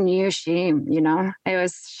wasn't new shame, it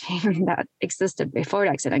was shame that existed before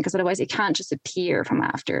the accident, because otherwise it can't just appear from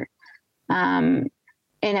after. And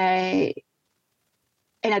I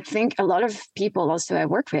think a lot of people also I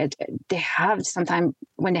work with, they have sometimes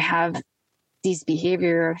when they have these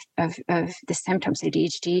behavior of the symptoms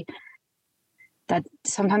ADHD, that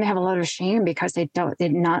sometimes they have a lot of shame because they're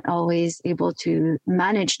not always able to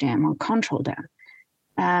manage them or control them.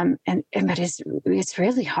 But it's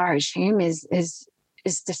really hard. Shame is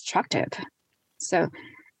destructive. So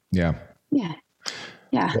yeah.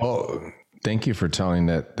 Well, thank you for telling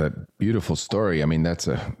that beautiful story. I mean, that's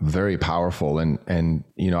a very powerful, and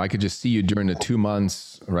I could just see you during the 2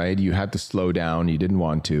 months, right? You had to slow down. You didn't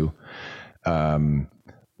want to.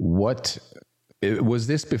 What was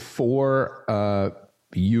this before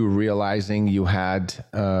you realizing you had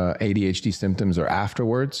ADHD symptoms, or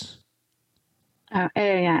afterwards?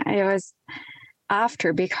 It was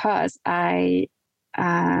after, because I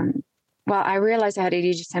realized I had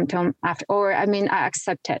ADHD symptom after, I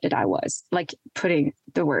accepted that I was, like, putting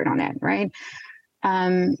the word on it, right?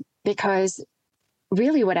 Because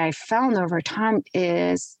really what I found over time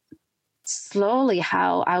is slowly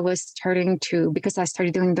how I was starting to, because I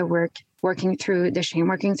started doing the work, working through the shame,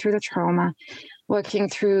 working through the trauma, working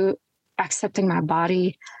through accepting my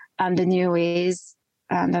body, the new ways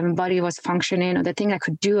that my body was functioning, or the thing I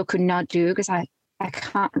could do or could not do, because I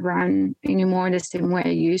can't run anymore the same way I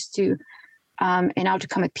used to. And how to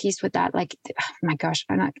come at peace with that. Like, oh my gosh,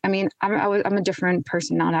 I'm a different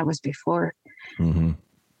person now than I was before. Mm-hmm.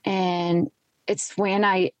 And it's when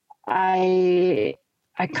I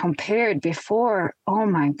compared before, oh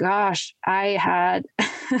my gosh, I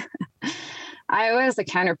was the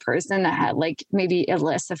kind of person that had, like, maybe a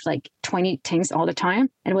list of like 20 things all the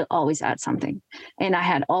time, and would always add something. And I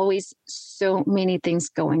had always so many things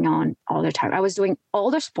going on all the time. I was doing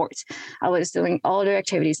all the sports. I was doing all the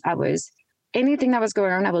activities. Anything that was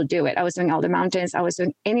going on, I will do it. I was doing all the mountains. I was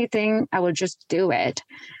doing anything. I would just do it.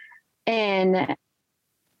 And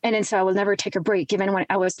then so I will never take a break, even when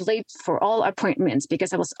I was late for all appointments,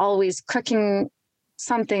 because I was always cooking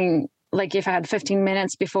something. Like, if I had 15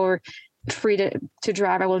 minutes before free to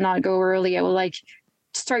drive, I will not go early. I will, like,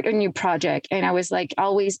 start a new project. And I was, like,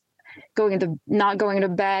 always not going to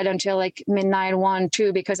bed until like midnight, 1,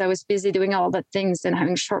 2, because I was busy doing all the things and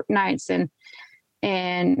having short nights.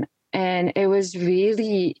 And it was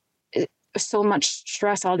really so much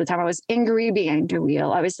stress all the time. I was angry behind the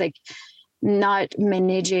wheel. I was, like, not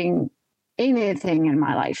managing anything in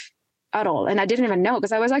my life at all. And I didn't even know,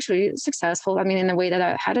 because I was actually successful. I mean, in the way that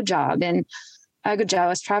I had a job and a good job. I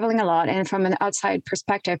was traveling a lot. And from an outside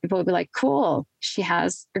perspective, people would be like, cool, she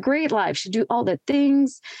has a great life. She do all the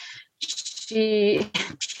things. She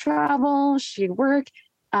travel, she work.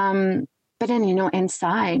 But then,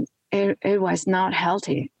 inside, it was not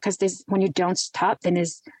healthy, because when you don't stop, then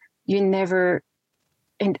you're never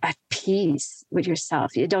at peace with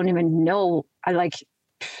yourself. You don't even know. I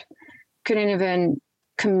couldn't even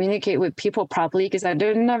communicate with people properly, because I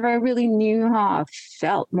never really knew how I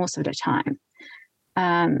felt most of the time.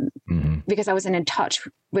 Because I wasn't in touch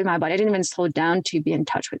with my body. I didn't even slow down to be in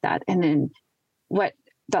touch with that. And then what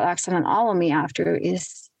the accident all of me after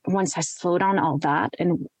is, once I slowed down all that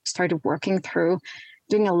and started working through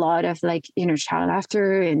doing a lot of, like, inner child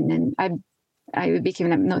after, and then I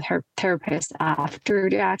became an hypnotherapist after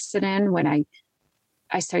the accident, when I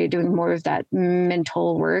started doing more of that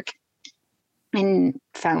mental work, and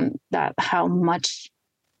found that how much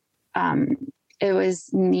it was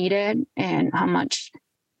needed, and how much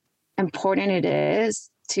important it is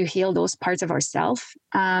to heal those parts of ourselves,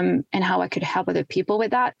 and how I could help other people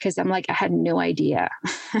with that. Because I'm like, I had no idea.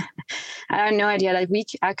 I had no idea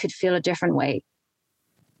that I could feel a different way.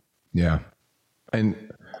 Yeah.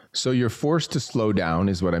 And so you're forced to slow down,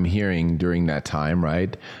 is what I'm hearing, during that time,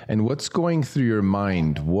 right? And what's going through your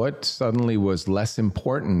mind? What suddenly was less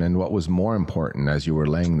important, and what was more important as you were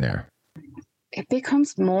laying there? It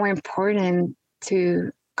becomes more important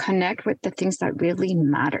to connect with the things that really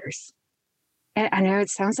matters. And I know it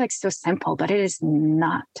sounds like so simple, but it is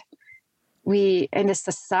not. We, in a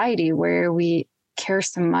society where we care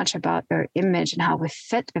so much about our image and how we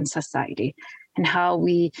fit in society, and how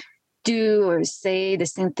we do or say the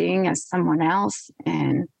same thing as someone else.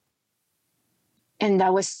 And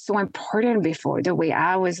that was so important before, the way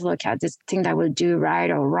I was look at this thing that I would do right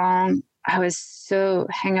or wrong. I was so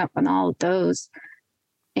hung up on all of those.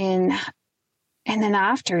 And then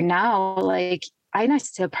after, now, like, I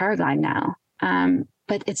still paraglide now.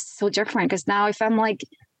 But it's so different, because now if I'm, like,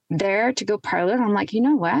 there to go paraglide, I'm like, you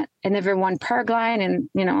know what? And everyone paraglide, and,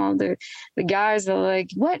 the guys are like,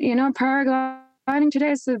 what, paragliding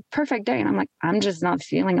today is the perfect day. And I'm like, I'm just not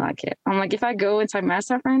feeling like it. I'm like, if I go inside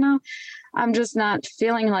myself right now, I'm just not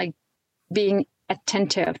feeling like being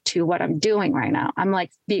attentive to what I'm doing right now. I'm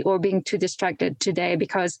like, being too distracted today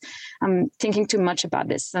because I'm thinking too much about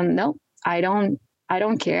this. And no, I don't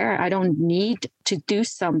care. I don't need to do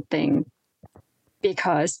something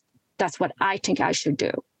because that's what I think I should do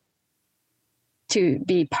to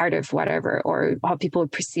be part of whatever, or how people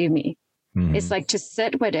perceive me. Mm-hmm. It's like to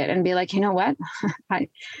sit with it and be like, you know what? I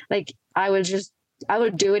will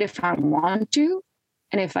do it if I want to.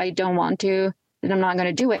 And if I don't want to, then I'm not going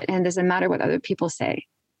to do it. And it doesn't matter what other people say,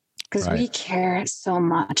 because we care so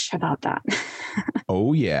much about that.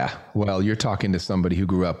 Oh, yeah. Well, you're talking to somebody who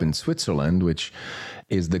grew up in Switzerland, which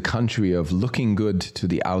is the country of looking good to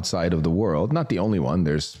the outside of the world. Not the only one.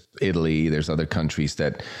 There's Italy. There's other countries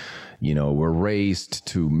that, you know, we're raised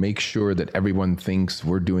to make sure that everyone thinks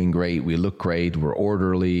we're doing great. We look great. We're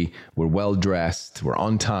orderly. We're well dressed. We're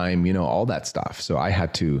on time, you know, all that stuff. So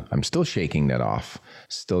I'm still shaking that off.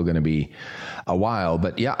 Still going to be a while.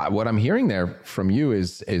 But yeah, what I'm hearing there from you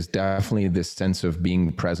is definitely this sense of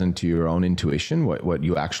being present to your own intuition, what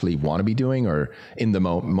you actually want to be doing, or in the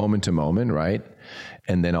moment to moment, right?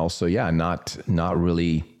 And then also, not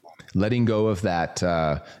really letting go of that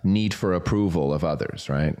need for approval of others,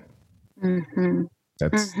 right?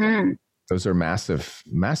 Mm-hmm. Those are massive,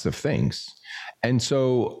 massive things. And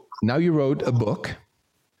so now you wrote a book.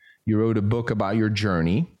 You wrote a book about your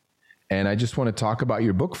journey. And I just want to talk about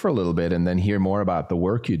your book for a little bit and then hear more about the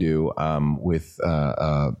work you do with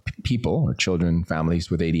people or children,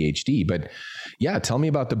 families with ADHD. But yeah, tell me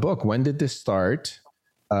about the book. When did this start?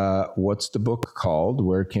 What's the book called?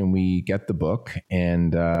 Where can we get the book?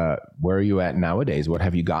 And where are you at nowadays? What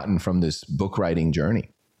have you gotten from this book writing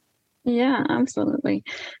journey? Yeah, absolutely.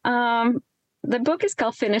 The book is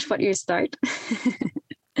called Finish What You Start.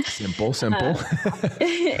 Simple.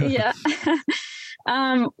 Yeah.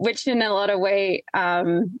 Which in a lot of way,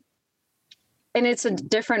 and it's a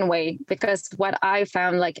different way, because what I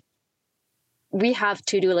found, like, we have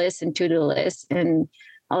to-do lists, and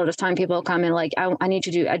a lot of time people come in like,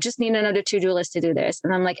 I just need another to-do list to do this.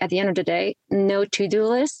 And I'm like, at the end of the day, no to-do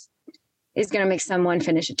list is going to make someone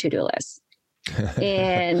finish a to-do list.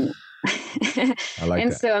 And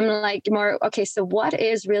so I'm like, more, okay, so what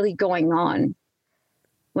is really going on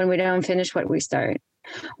when we don't finish what we start?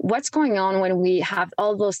 What's going on when we have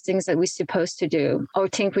all those things that we're supposed to do, or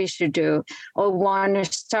think we should do, or want to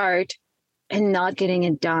start and not getting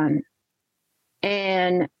it done?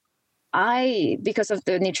 And because of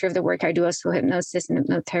the nature of the work I do, also hypnosis and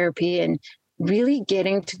hypnotherapy, and really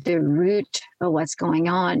getting to the root of what's going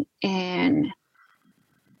on. And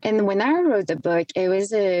when I wrote the book, I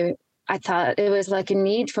thought it was like a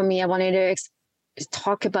need for me. I wanted to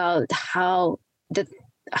talk about how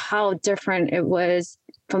different it was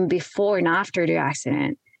from before and after the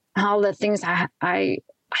accident, how the things I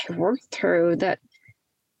worked through that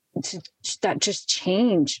just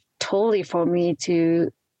changed totally for me,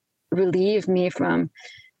 to relieve me from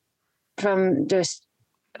just,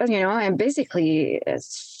 you know, and basically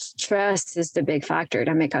stress is the big factor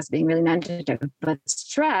that make us being really negative. But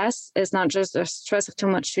stress is not just a stress of too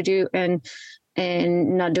much to do and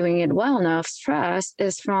not doing it well enough. Stress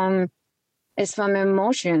is from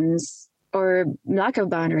emotions or lack of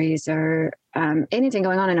boundaries, or anything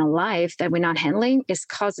going on in our life that we're not handling is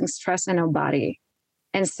causing stress in our body.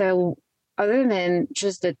 And so, other than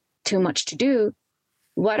just the too much to do,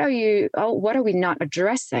 what are we not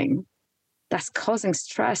addressing that's causing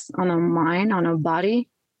stress on our mind, on our body,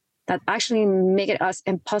 that actually make it us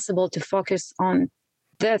impossible to focus on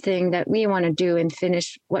the thing that we want to do and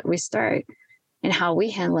finish what we start, and how we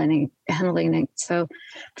handling it. So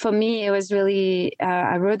for me, it was really,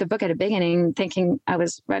 I wrote the book at the beginning thinking I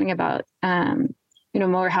was writing about,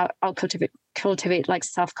 more how I'll cultivate like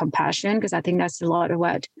self-compassion, because I think that's a lot of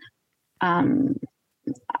what I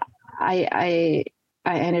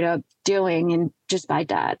ended up doing, and just by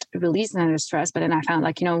that releasing under stress. But then I found,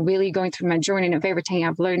 like, really going through my journey of everything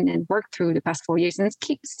I've learned and worked through the past 4 years, and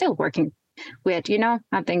keep still working with,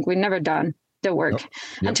 I think we're never done the work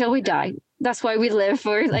until we die. That's why we live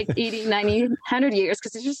for like 80, 90, 100 years,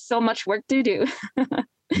 because there's just so much work to do.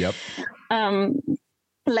 Yep.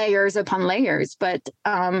 Layers upon layers. But,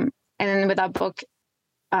 and then with that book,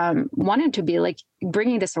 wanted to be like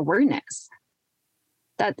bringing this awareness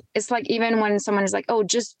that it's like, even when someone is like, oh,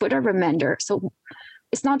 just put a reminder. So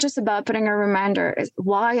it's not just about putting a reminder.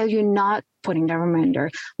 Why are you not putting the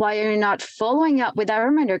reminder? Why are you not following up with that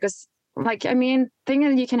reminder? Because thing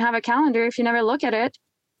is, you can have a calendar. If you never look at it,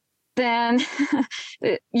 then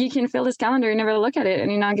you can fill this calendar and never look at it, and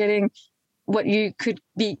you're not getting what you could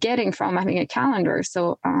be getting from having a calendar.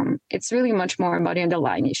 So it's really much more about the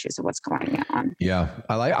underlying issues of what's going on. Yeah,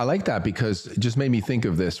 I like that, because it just made me think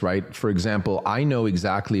of this, right? For example, I know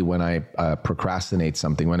exactly when I procrastinate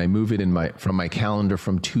something, when I move it from my calendar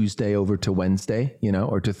from Tuesday over to Wednesday,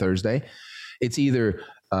 or to Thursday. It's either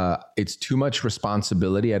it's too much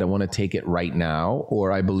responsibility. I don't want to take it right now,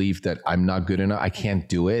 or I believe that I'm not good enough. I can't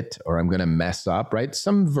do it, or I'm going to mess up, right?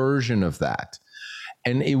 Some version of that.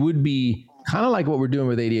 And it would be kind of like what we're doing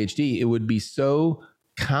with ADHD. It would be so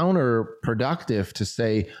counterproductive to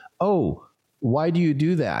say, oh, why do you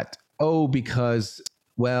do that? Oh, because,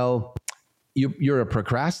 well, you're a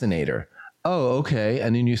procrastinator. Oh, okay.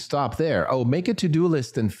 And then you stop there. Oh, make a to-do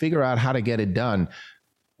list and figure out how to get it done.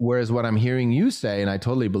 Whereas what I'm hearing you say, and I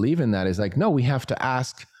totally believe in that, is like, no, we have to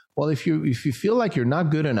ask, well, if you feel like you're not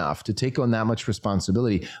good enough to take on that much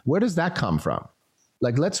responsibility, where does that come from?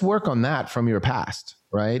 Like, let's work on that from your past,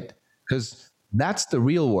 right? Because that's the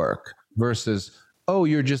real work versus, oh,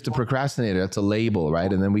 you're just a procrastinator. That's a label,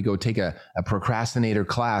 right? And then we go take a procrastinator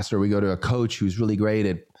class, or we go to a coach who's really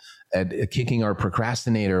great at kicking our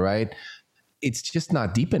procrastinator, right? It's just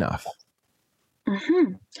not deep enough.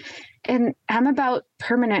 Mm-hmm. And I'm about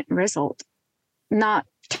permanent result, not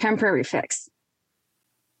temporary fix.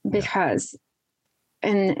 Because,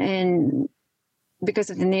 and because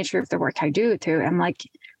of the nature of the work I do too, I'm like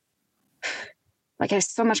I have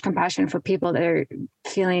so much compassion for people that are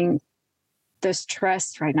feeling the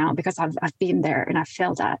stress right now, because I've been there and I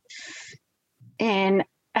felt that. And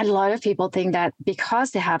a lot of people think that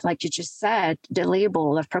because they have, like you just said, the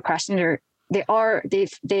label of procrastinator, they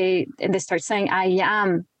start saying, I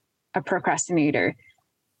am a procrastinator,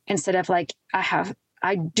 instead of like,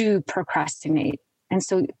 I do procrastinate. And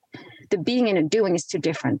so the being and the doing is two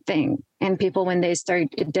different things. And people, when they start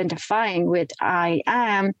identifying with I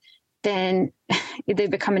am, then they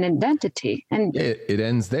become an identity. And it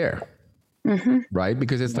ends there. Mm-hmm. Right?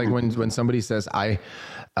 Because it's like when somebody says, I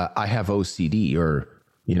have OCD, or,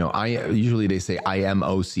 usually they say, I am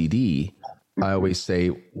OCD. I always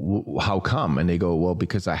say, how come? And they go, well,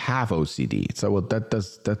 because I have OCD. So, well, that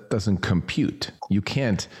doesn't compute. You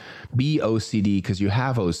can't be OCD because you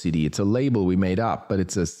have OCD. It's a label we made up, but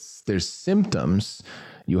there's symptoms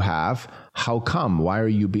you have. How come? Why are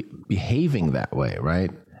you behaving that way?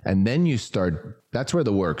 Right? And then you start, that's where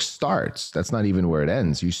the work starts. That's not even where it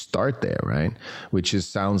ends. You start there, right? Which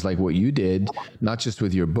sounds like what you did, not just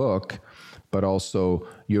with your book, but also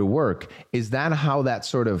your work. Is that how that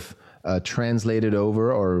sort of translated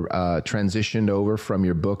over, or transitioned over from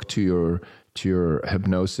your book to your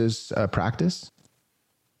hypnosis practice,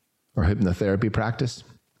 or hypnotherapy practice?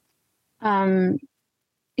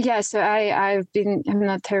 Yeah, so I've been a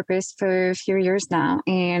hypnotherapist for a few years now,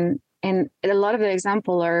 and a lot of the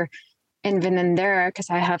example are even in there, because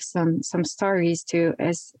I have some stories too,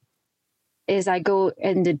 is I go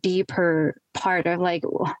in the deeper part of like,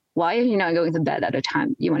 why are you not going to bed at a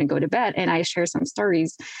time you want to go to bed? And I share some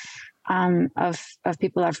stories of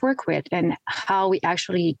people I've worked with, and how we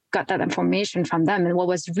actually got that information from them, and what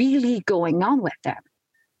was really going on with them.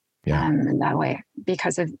 Yeah. In that way,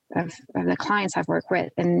 because of the clients I've worked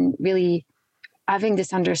with, and really having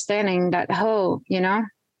this understanding that,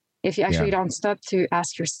 if you actually don't stop to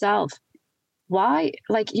ask yourself why,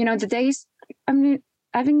 the days, having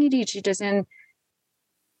ADHD doesn't,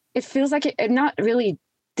 it feels like it not really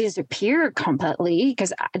disappear completely,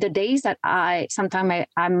 because the days that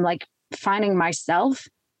I'm like finding myself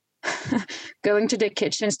going to the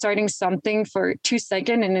kitchen, starting something for 2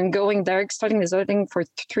 seconds, and then going there, starting this other thing for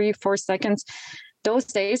 3-4 seconds. Those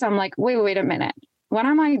days I'm like, wait a minute. What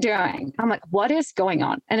am I doing? I'm like, what is going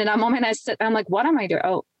on? And in that moment I'm like, what am I doing?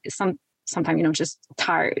 Oh, sometimes, just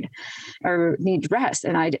tired or need rest,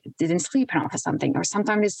 and I didn't sleep enough or something, or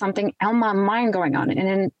sometimes there's something on my mind going on. And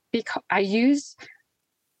then because I use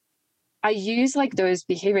like those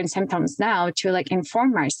behavior and symptoms now to like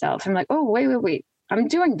inform myself. I'm like, oh, wait. I'm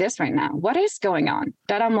doing this right now. What is going on?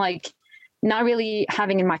 That I'm like not really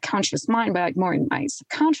having in my conscious mind, but like more in my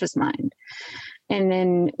subconscious mind. And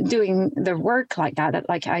then doing the work like that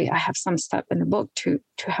like I have some stuff in the book to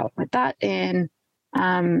help with that. And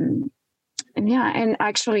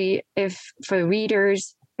actually, if for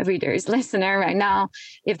readers, listener right now,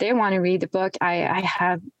 if they want to read the book, I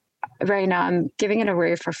have right now, I'm giving it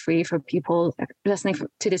away for free for people listening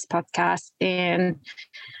to this podcast. And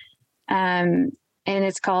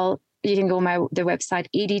it's called, you can go to the website,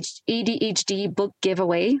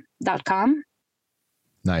 ADHDbookgiveaway.com.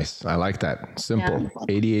 Nice. I like that. Simple. Yeah.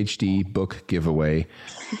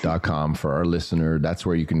 ADHDbookgiveaway.com for our listener. That's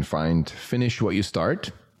where you can find Finish What You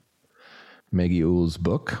Start, Meggy Uhl's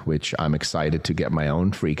book, which I'm excited to get my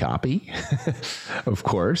own free copy, of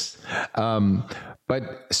course.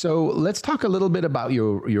 But so let's talk a little bit about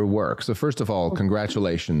your work. So first of all,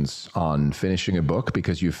 congratulations on finishing a book,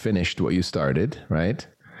 because you finished what you started, right?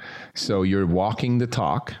 So you're walking the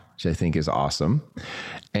talk. which I think is awesome.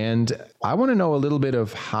 And I want to know a little bit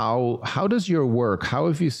of how does your work, how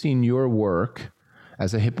have you seen your work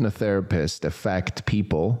as a hypnotherapist affect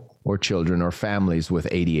people or children or families with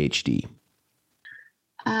ADHD?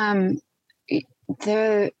 The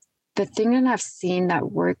thing that I've seen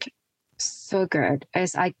that work so good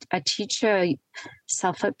is I teach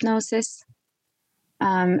self-hypnosis.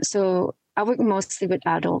 So I work mostly with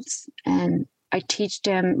adults, and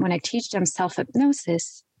when I teach them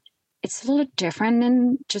self-hypnosis, it's a little different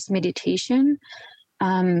than just meditation,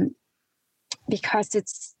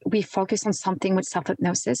 because we focus on something with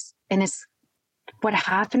self-hypnosis, and it's what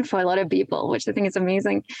happened for a lot of people, which I think is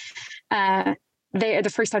amazing.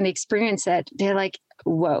 The first time they experience it, they're like,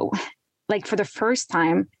 whoa, like for the first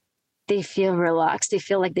time, they feel relaxed. They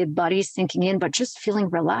feel like their body's sinking in, but just feeling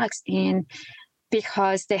relaxed. And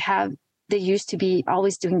because they used to be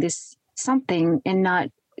always doing this something and not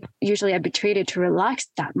usually habituated to relax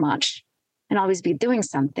that much and always be doing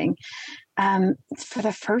something. For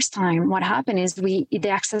the first time, what happened is they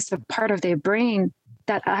access a part of their brain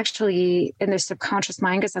that actually in their subconscious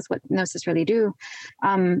mind, because that's what hypnosis really do.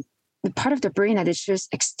 The part of the brain that is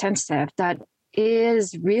just extensive, that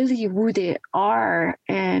is really who they are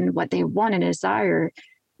and what they want and desire.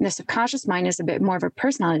 And the subconscious mind is a bit more of a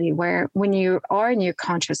personality, where when you are in your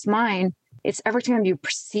conscious mind, it's everything you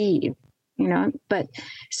perceive, But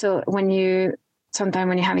so sometimes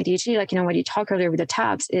when you have ADHD, like, when you talk earlier with the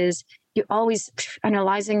tabs, is you're always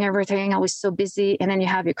analyzing everything, always so busy. And then you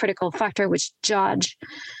have your critical factor, which judge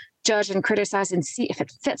and criticize and see if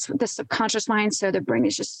it fits with the subconscious mind. So the brain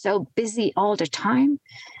is just so busy all the time.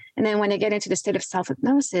 And then when they get into the state of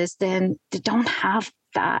self-hypnosis, then they don't have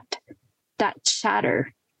that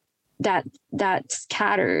chatter, that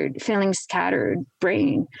scattered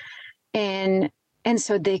brain. And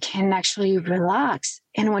so they can actually relax.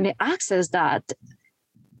 And when they access that,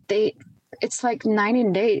 it's like night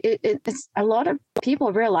and day. It's a lot of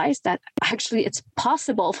people realize that actually it's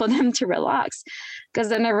possible for them to relax because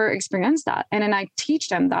they never experienced that. And then I teach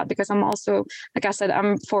them that, because I'm also, like I said,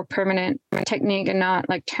 I'm for permanent technique and not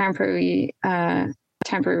like temporary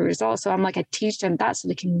results. So I teach them that so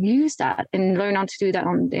they can use that and learn how to do that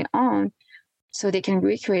on their own, so they can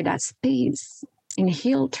recreate that space and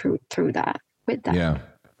heal through that with that. Yeah.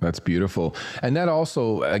 That's beautiful. And that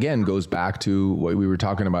also, again, goes back to what we were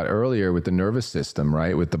talking about earlier with the nervous system,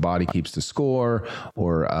 right? With the body keeps the score,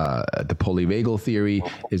 or the polyvagal theory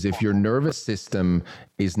is if your nervous system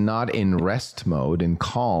is not in rest mode and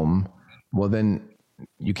calm, well, then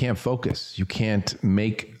you can't focus. You can't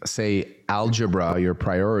make, say, algebra your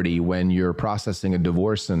priority when you're processing a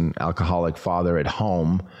divorce and alcoholic father at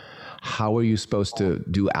home. How are you supposed to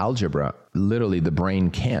do algebra? Literally, the brain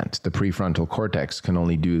can't. The prefrontal cortex can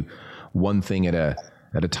only do one thing at a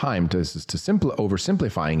time,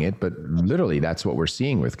 oversimplifying it, but literally that's what we're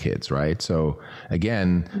seeing with kids, right? So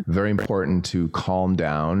again, very important to calm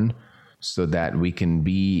down so that we can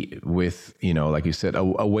be with, like you said,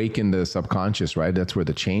 awaken the subconscious, right? That's where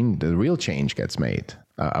the real change gets made,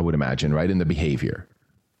 I would imagine, right? In the behavior.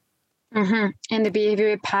 Mm-hmm. And the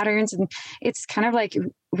behavior patterns. And it's kind of like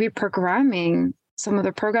reprogramming some of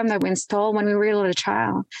the program that we installed when we were a little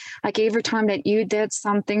child. Like every time that you did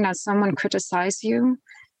something that someone criticized you,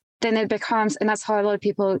 then it becomes, and that's how a lot of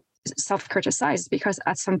people self-criticize, because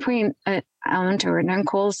at some point, an aunt or an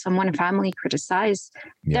uncle, someone in family criticized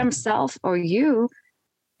themselves or you,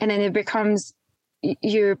 and then it becomes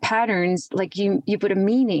your patterns, like you put a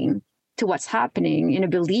meaning to what's happening in a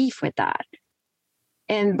belief with that.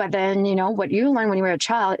 But then, what you learn when you were a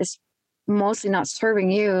child is mostly not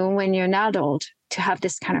serving you when you're an adult to have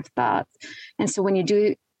this kind of thought. And so when you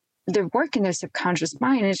do the work in the subconscious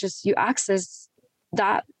mind, it's just you access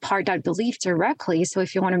that part, that belief directly. So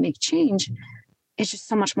if you want to make change, it's just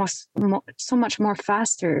so much faster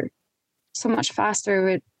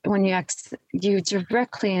when you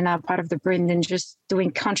directly in that part of the brain than just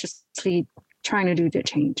doing consciously trying to do the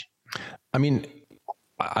change. I mean,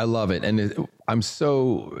 I love it. And I'm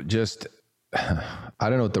so just, I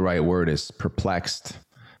don't know what the right word is, perplexed,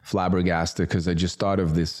 flabbergasted, because I just thought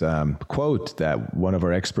of this quote that one of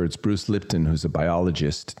our experts, Bruce Lipton, who's a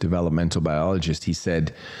biologist, developmental biologist, he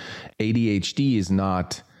said, ADHD is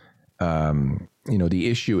not, the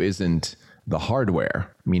issue isn't the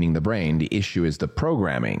hardware, meaning the brain. The issue is the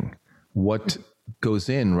programming. What goes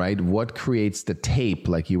in, right? What creates the tape,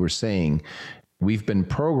 like you were saying? We've been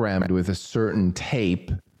programmed with a certain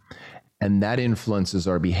tape, and that influences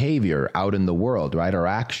our behavior out in the world, right? Our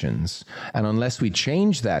actions. And unless we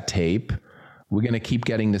change that tape, we're going to keep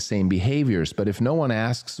getting the same behaviors. But if no one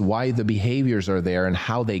asks why the behaviors are there and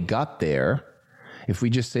how they got there, If we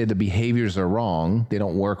just say the behaviors are wrong, they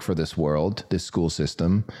don't work for this world, this school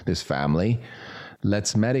system, this family,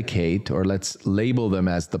 let's medicate or let's label them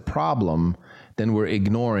as the problem, then we're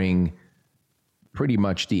ignoring pretty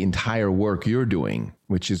much the entire work you're doing,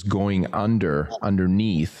 which is going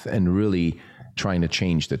underneath and really trying to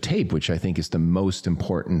change the tape, which I think is the most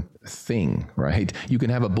important thing, right? You can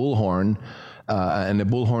have a bullhorn, and the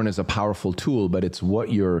bullhorn is a powerful tool, but it's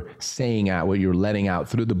what you're saying out, what you're letting out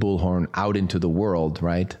through the bullhorn out into the world,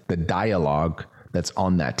 right? The dialogue that's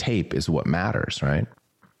on that tape is what matters, right?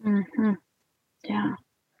 Mm-hmm. Yeah.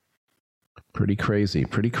 Pretty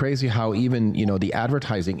crazy how even, the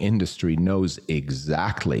advertising industry knows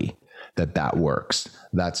exactly that works.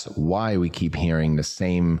 That's why we keep hearing the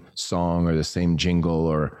same song or the same jingle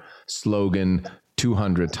or slogan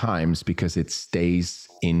 200 times, because it stays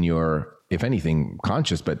in your, if anything,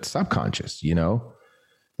 conscious, but subconscious,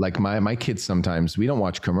 Like my kids, sometimes we don't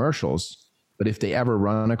watch commercials, but if they ever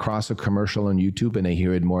run across a commercial on YouTube and they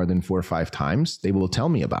hear it more than 4 or 5 times, they will tell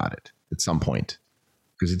me about it at some point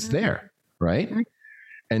because it's there. Right.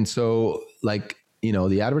 And so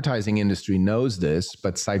the advertising industry knows this,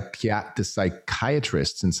 but the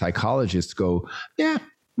psychiatrists and psychologists go, yeah,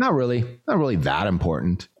 not really that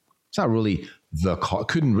important. It's not really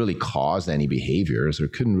couldn't really cause any behaviors or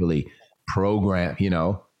couldn't really program,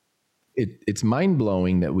 It's mind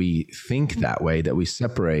blowing that we think that way, that we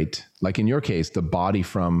separate, like in your case, the body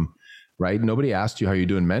from, right? Nobody asked you how you're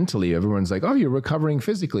doing mentally. Everyone's like, oh, you're recovering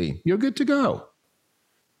physically. You're good to go.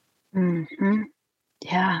 Mm-hmm.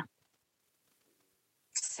 Yeah.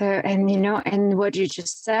 So, and what you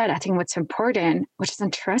just said, I think what's important, which is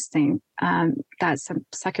interesting, that some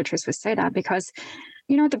psychiatrists would say that because,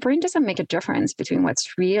 the brain doesn't make a difference between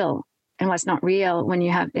what's real and what's not real when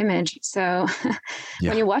you have image. So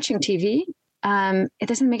when you're watching TV, it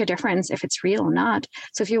doesn't make a difference if it's real or not.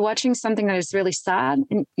 So if you're watching something that is really sad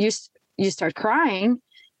and you start crying,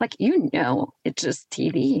 it's just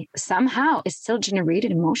TV. Somehow it's still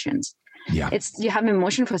generated emotions. Yeah. You have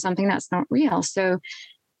emotion for something that's not real. So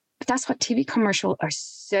that's what TV commercials are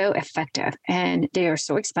so effective. And they are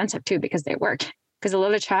so expensive too, because they work. Because a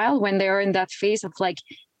little child, when they're in that phase of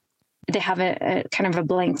they have a kind of a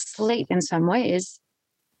blank slate in some ways.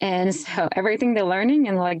 And so everything they're learning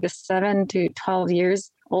in the 7 to 12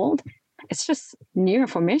 years old, it's just new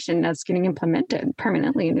information that's getting implemented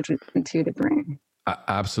permanently into the brain.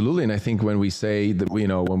 Absolutely. And I think when we say that,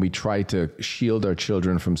 when we try to shield our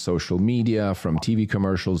children from social media, from TV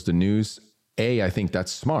commercials, the news, I think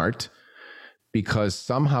that's smart because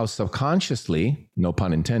somehow subconsciously, no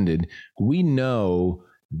pun intended, we know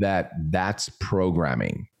that that's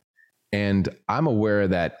programming. And I'm aware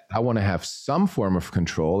that I want to have some form of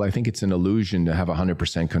control. I think it's an illusion to have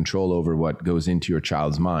 100% control over what goes into your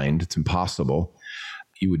child's mind. It's impossible.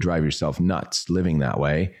 You would drive yourself nuts living that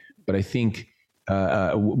way. But I think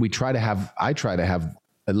I try to have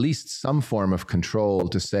at least some form of control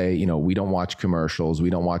to say, we don't watch commercials. We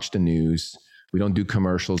don't watch the news. We don't do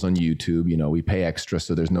commercials on YouTube. We pay extra,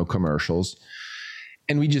 so there's no commercials.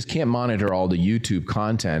 And we just can't monitor all the YouTube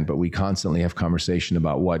content, but we constantly have conversation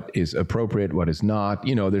about what is appropriate, what is not.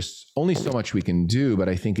 There's only so much we can do, but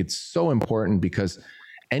I think it's so important because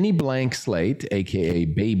any blank slate, aka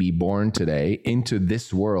baby born today into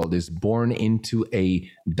this world, is born into a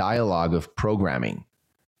dialogue of programming.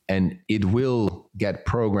 And it will get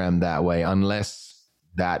programmed that way unless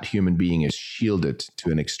that human being is shielded to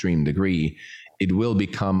an extreme degree. It will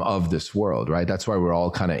become of this world, right? That's why we're all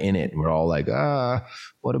kind of in it. We're all like,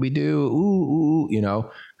 what do we do? Ooh,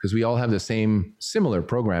 because we all have the same similar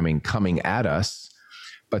programming coming at us.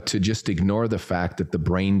 But to just ignore the fact that the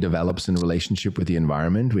brain develops in relationship with the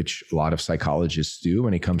environment, which a lot of psychologists do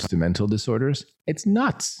when it comes to mental disorders, it's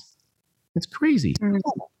nuts. It's crazy.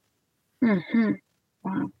 Mm-hmm.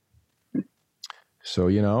 Wow. So,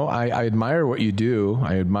 I admire what you do.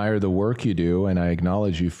 I admire the work you do. And I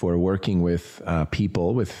acknowledge you for working with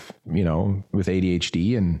people with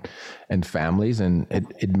ADHD and families. And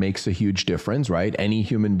it makes a huge difference, right? Any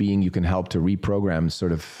human being you can help to reprogram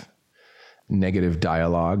sort of negative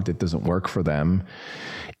dialogue that doesn't work for them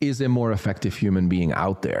is a more effective human being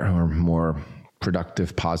out there, or more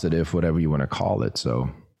productive, positive, whatever you want to call it.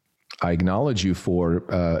 So I acknowledge you for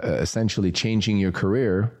essentially changing your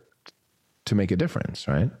career to make a difference,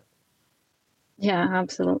 right? Yeah,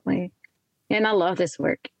 absolutely. And I love this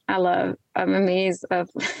work. I'm amazed of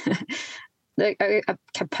the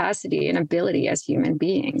capacity and ability as human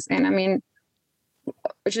beings. And I mean,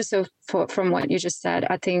 just so from what you just said,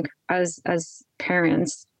 I think as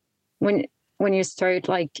parents, when you start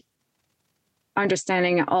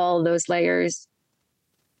understanding all those layers,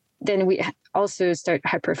 then we also start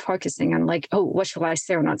hyper focusing on like, oh, what should I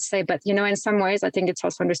say or not say? But, in some ways, I think it's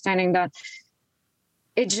also understanding that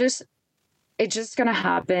it's just going to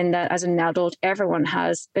happen that as an adult, everyone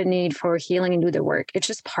has a need for healing and do the work. It's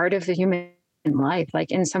just part of the human life.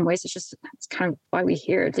 Like in some ways, it's kind of why we're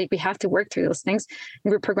here. Like we have to work through those things.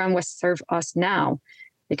 And we're programmed what serve us now,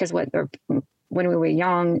 because when we were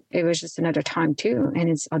young, it was just another time too, and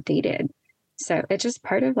it's outdated. So it's just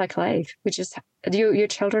part of like life. Your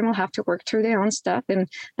children will have to work through their own stuff, and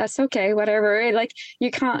that's okay, whatever. Like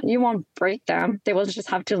you won't break them. They will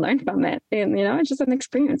just have to learn from it. And, it's just an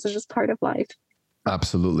experience. It's just part of life.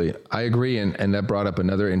 Absolutely. I agree. And that brought up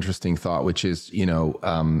another interesting thought, which is,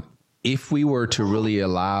 if we were to really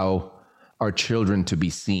allow our children to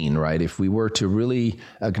be seen, right? If we were to really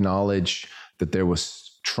acknowledge that there was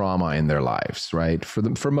trauma in their lives, right?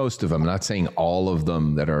 For most of them, I'm not saying all of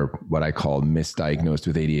them that are what I call misdiagnosed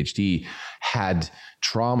with ADHD had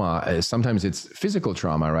trauma. Sometimes it's physical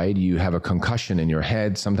trauma, right? You have a concussion in your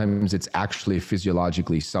head. Sometimes it's actually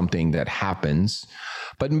physiologically something that happens.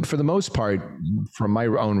 But for the most part, from my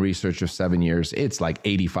own research of 7 years, it's like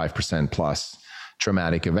 85% plus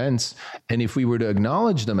traumatic events. And if we were to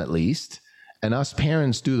acknowledge them at least, and us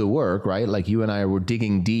parents do the work, right? Like you and I were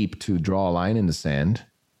digging deep to draw a line in the sand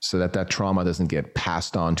so that trauma doesn't get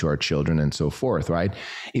passed on to our children and so forth, right?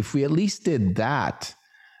 If we at least did that,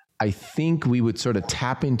 I think we would sort of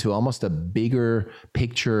tap into almost a bigger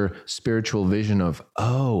picture spiritual vision of,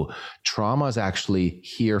 oh, trauma is actually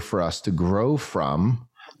here for us to grow from,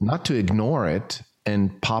 not to ignore it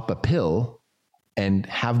and pop a pill and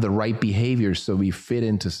have the right behavior so we fit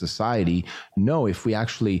into society. No, if we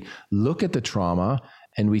actually look at the trauma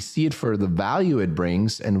and we see it for the value it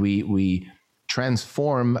brings, and we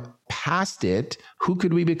transform past it, who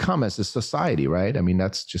could we become as a society, right? I mean,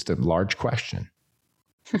 that's just a large question.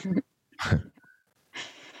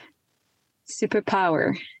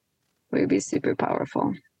 Superpower. We'd be super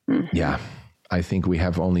powerful. Mm-hmm. Yeah. I think we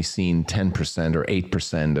have only seen 10% or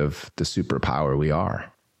 8% of the superpower we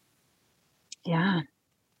are. Yeah.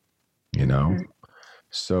 Mm-hmm.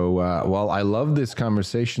 So, well, I love this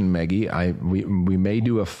conversation, Maggie. We may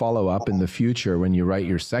do a follow-up in the future when you write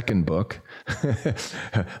your second book.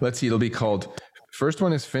 Let's see, it'll be called, first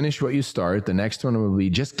one is Finish What You Start. The next one will be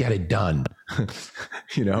Just Get It Done,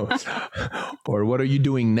 or What Are You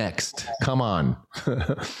Doing Next? Come on.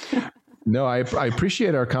 No, I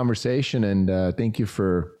appreciate our conversation, and thank you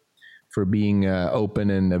for being open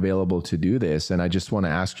and available to do this. And I just want to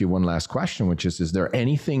ask you one last question, which is there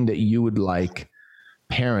anything that you would like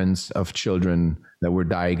parents of children that were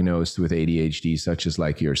diagnosed with ADHD, such as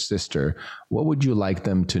like your sister, what would you like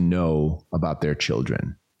them to know about their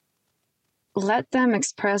children? Let them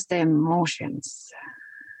express their emotions.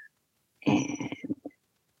 And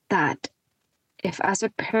that if as a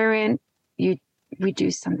parent, we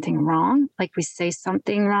do something wrong, like we say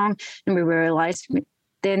something wrong and we realize,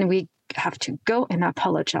 then we have to go and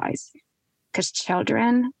apologize. Because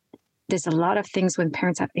children, there's a lot of things when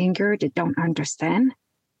parents have anger, they don't understand.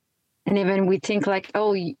 And even we think like,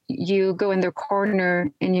 oh, you go in the corner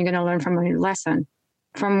and you're going to learn from a lesson.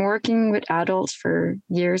 From working with adults for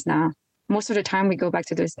years now, most of the time we go back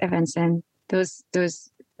to those events and those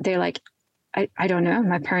they're like, I don't know,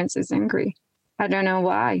 my parents is angry. I don't know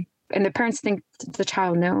why. And the parents think the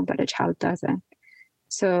child knows, but the child doesn't.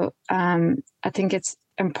 So I think it's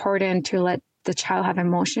important to let the child have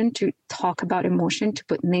emotion, to talk about emotion, to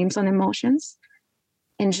put names on emotions.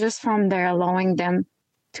 And just from there, allowing them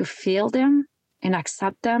to feel them and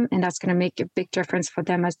accept them. And that's going to make a big difference for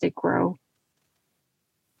them as they grow.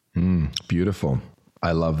 Beautiful.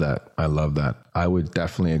 I love that. I would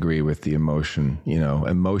definitely agree with the emotion.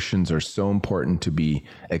 Emotions are so important to be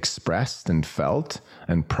expressed and felt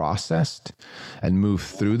and processed and move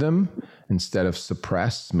through them instead of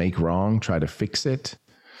suppress, make wrong, try to fix it,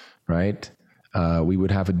 right? We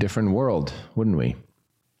would have a different world, wouldn't we?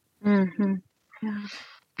 Mm-hmm. Yeah.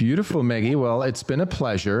 Beautiful, Maggie. Well, it's been a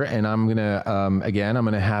pleasure. And I'm going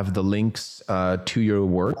to have the links to your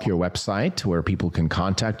work, your website, where people can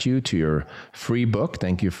contact you, to your free book.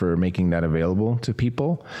 Thank you for making that available to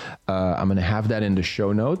people. I'm going to have that in the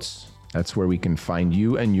show notes. That's where we can find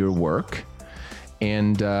you and your work.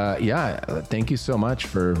 And thank you so much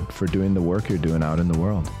for doing the work you're doing out in the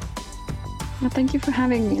world. Well, thank you for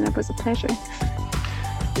having me. That was a pleasure.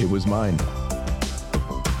 It was mine.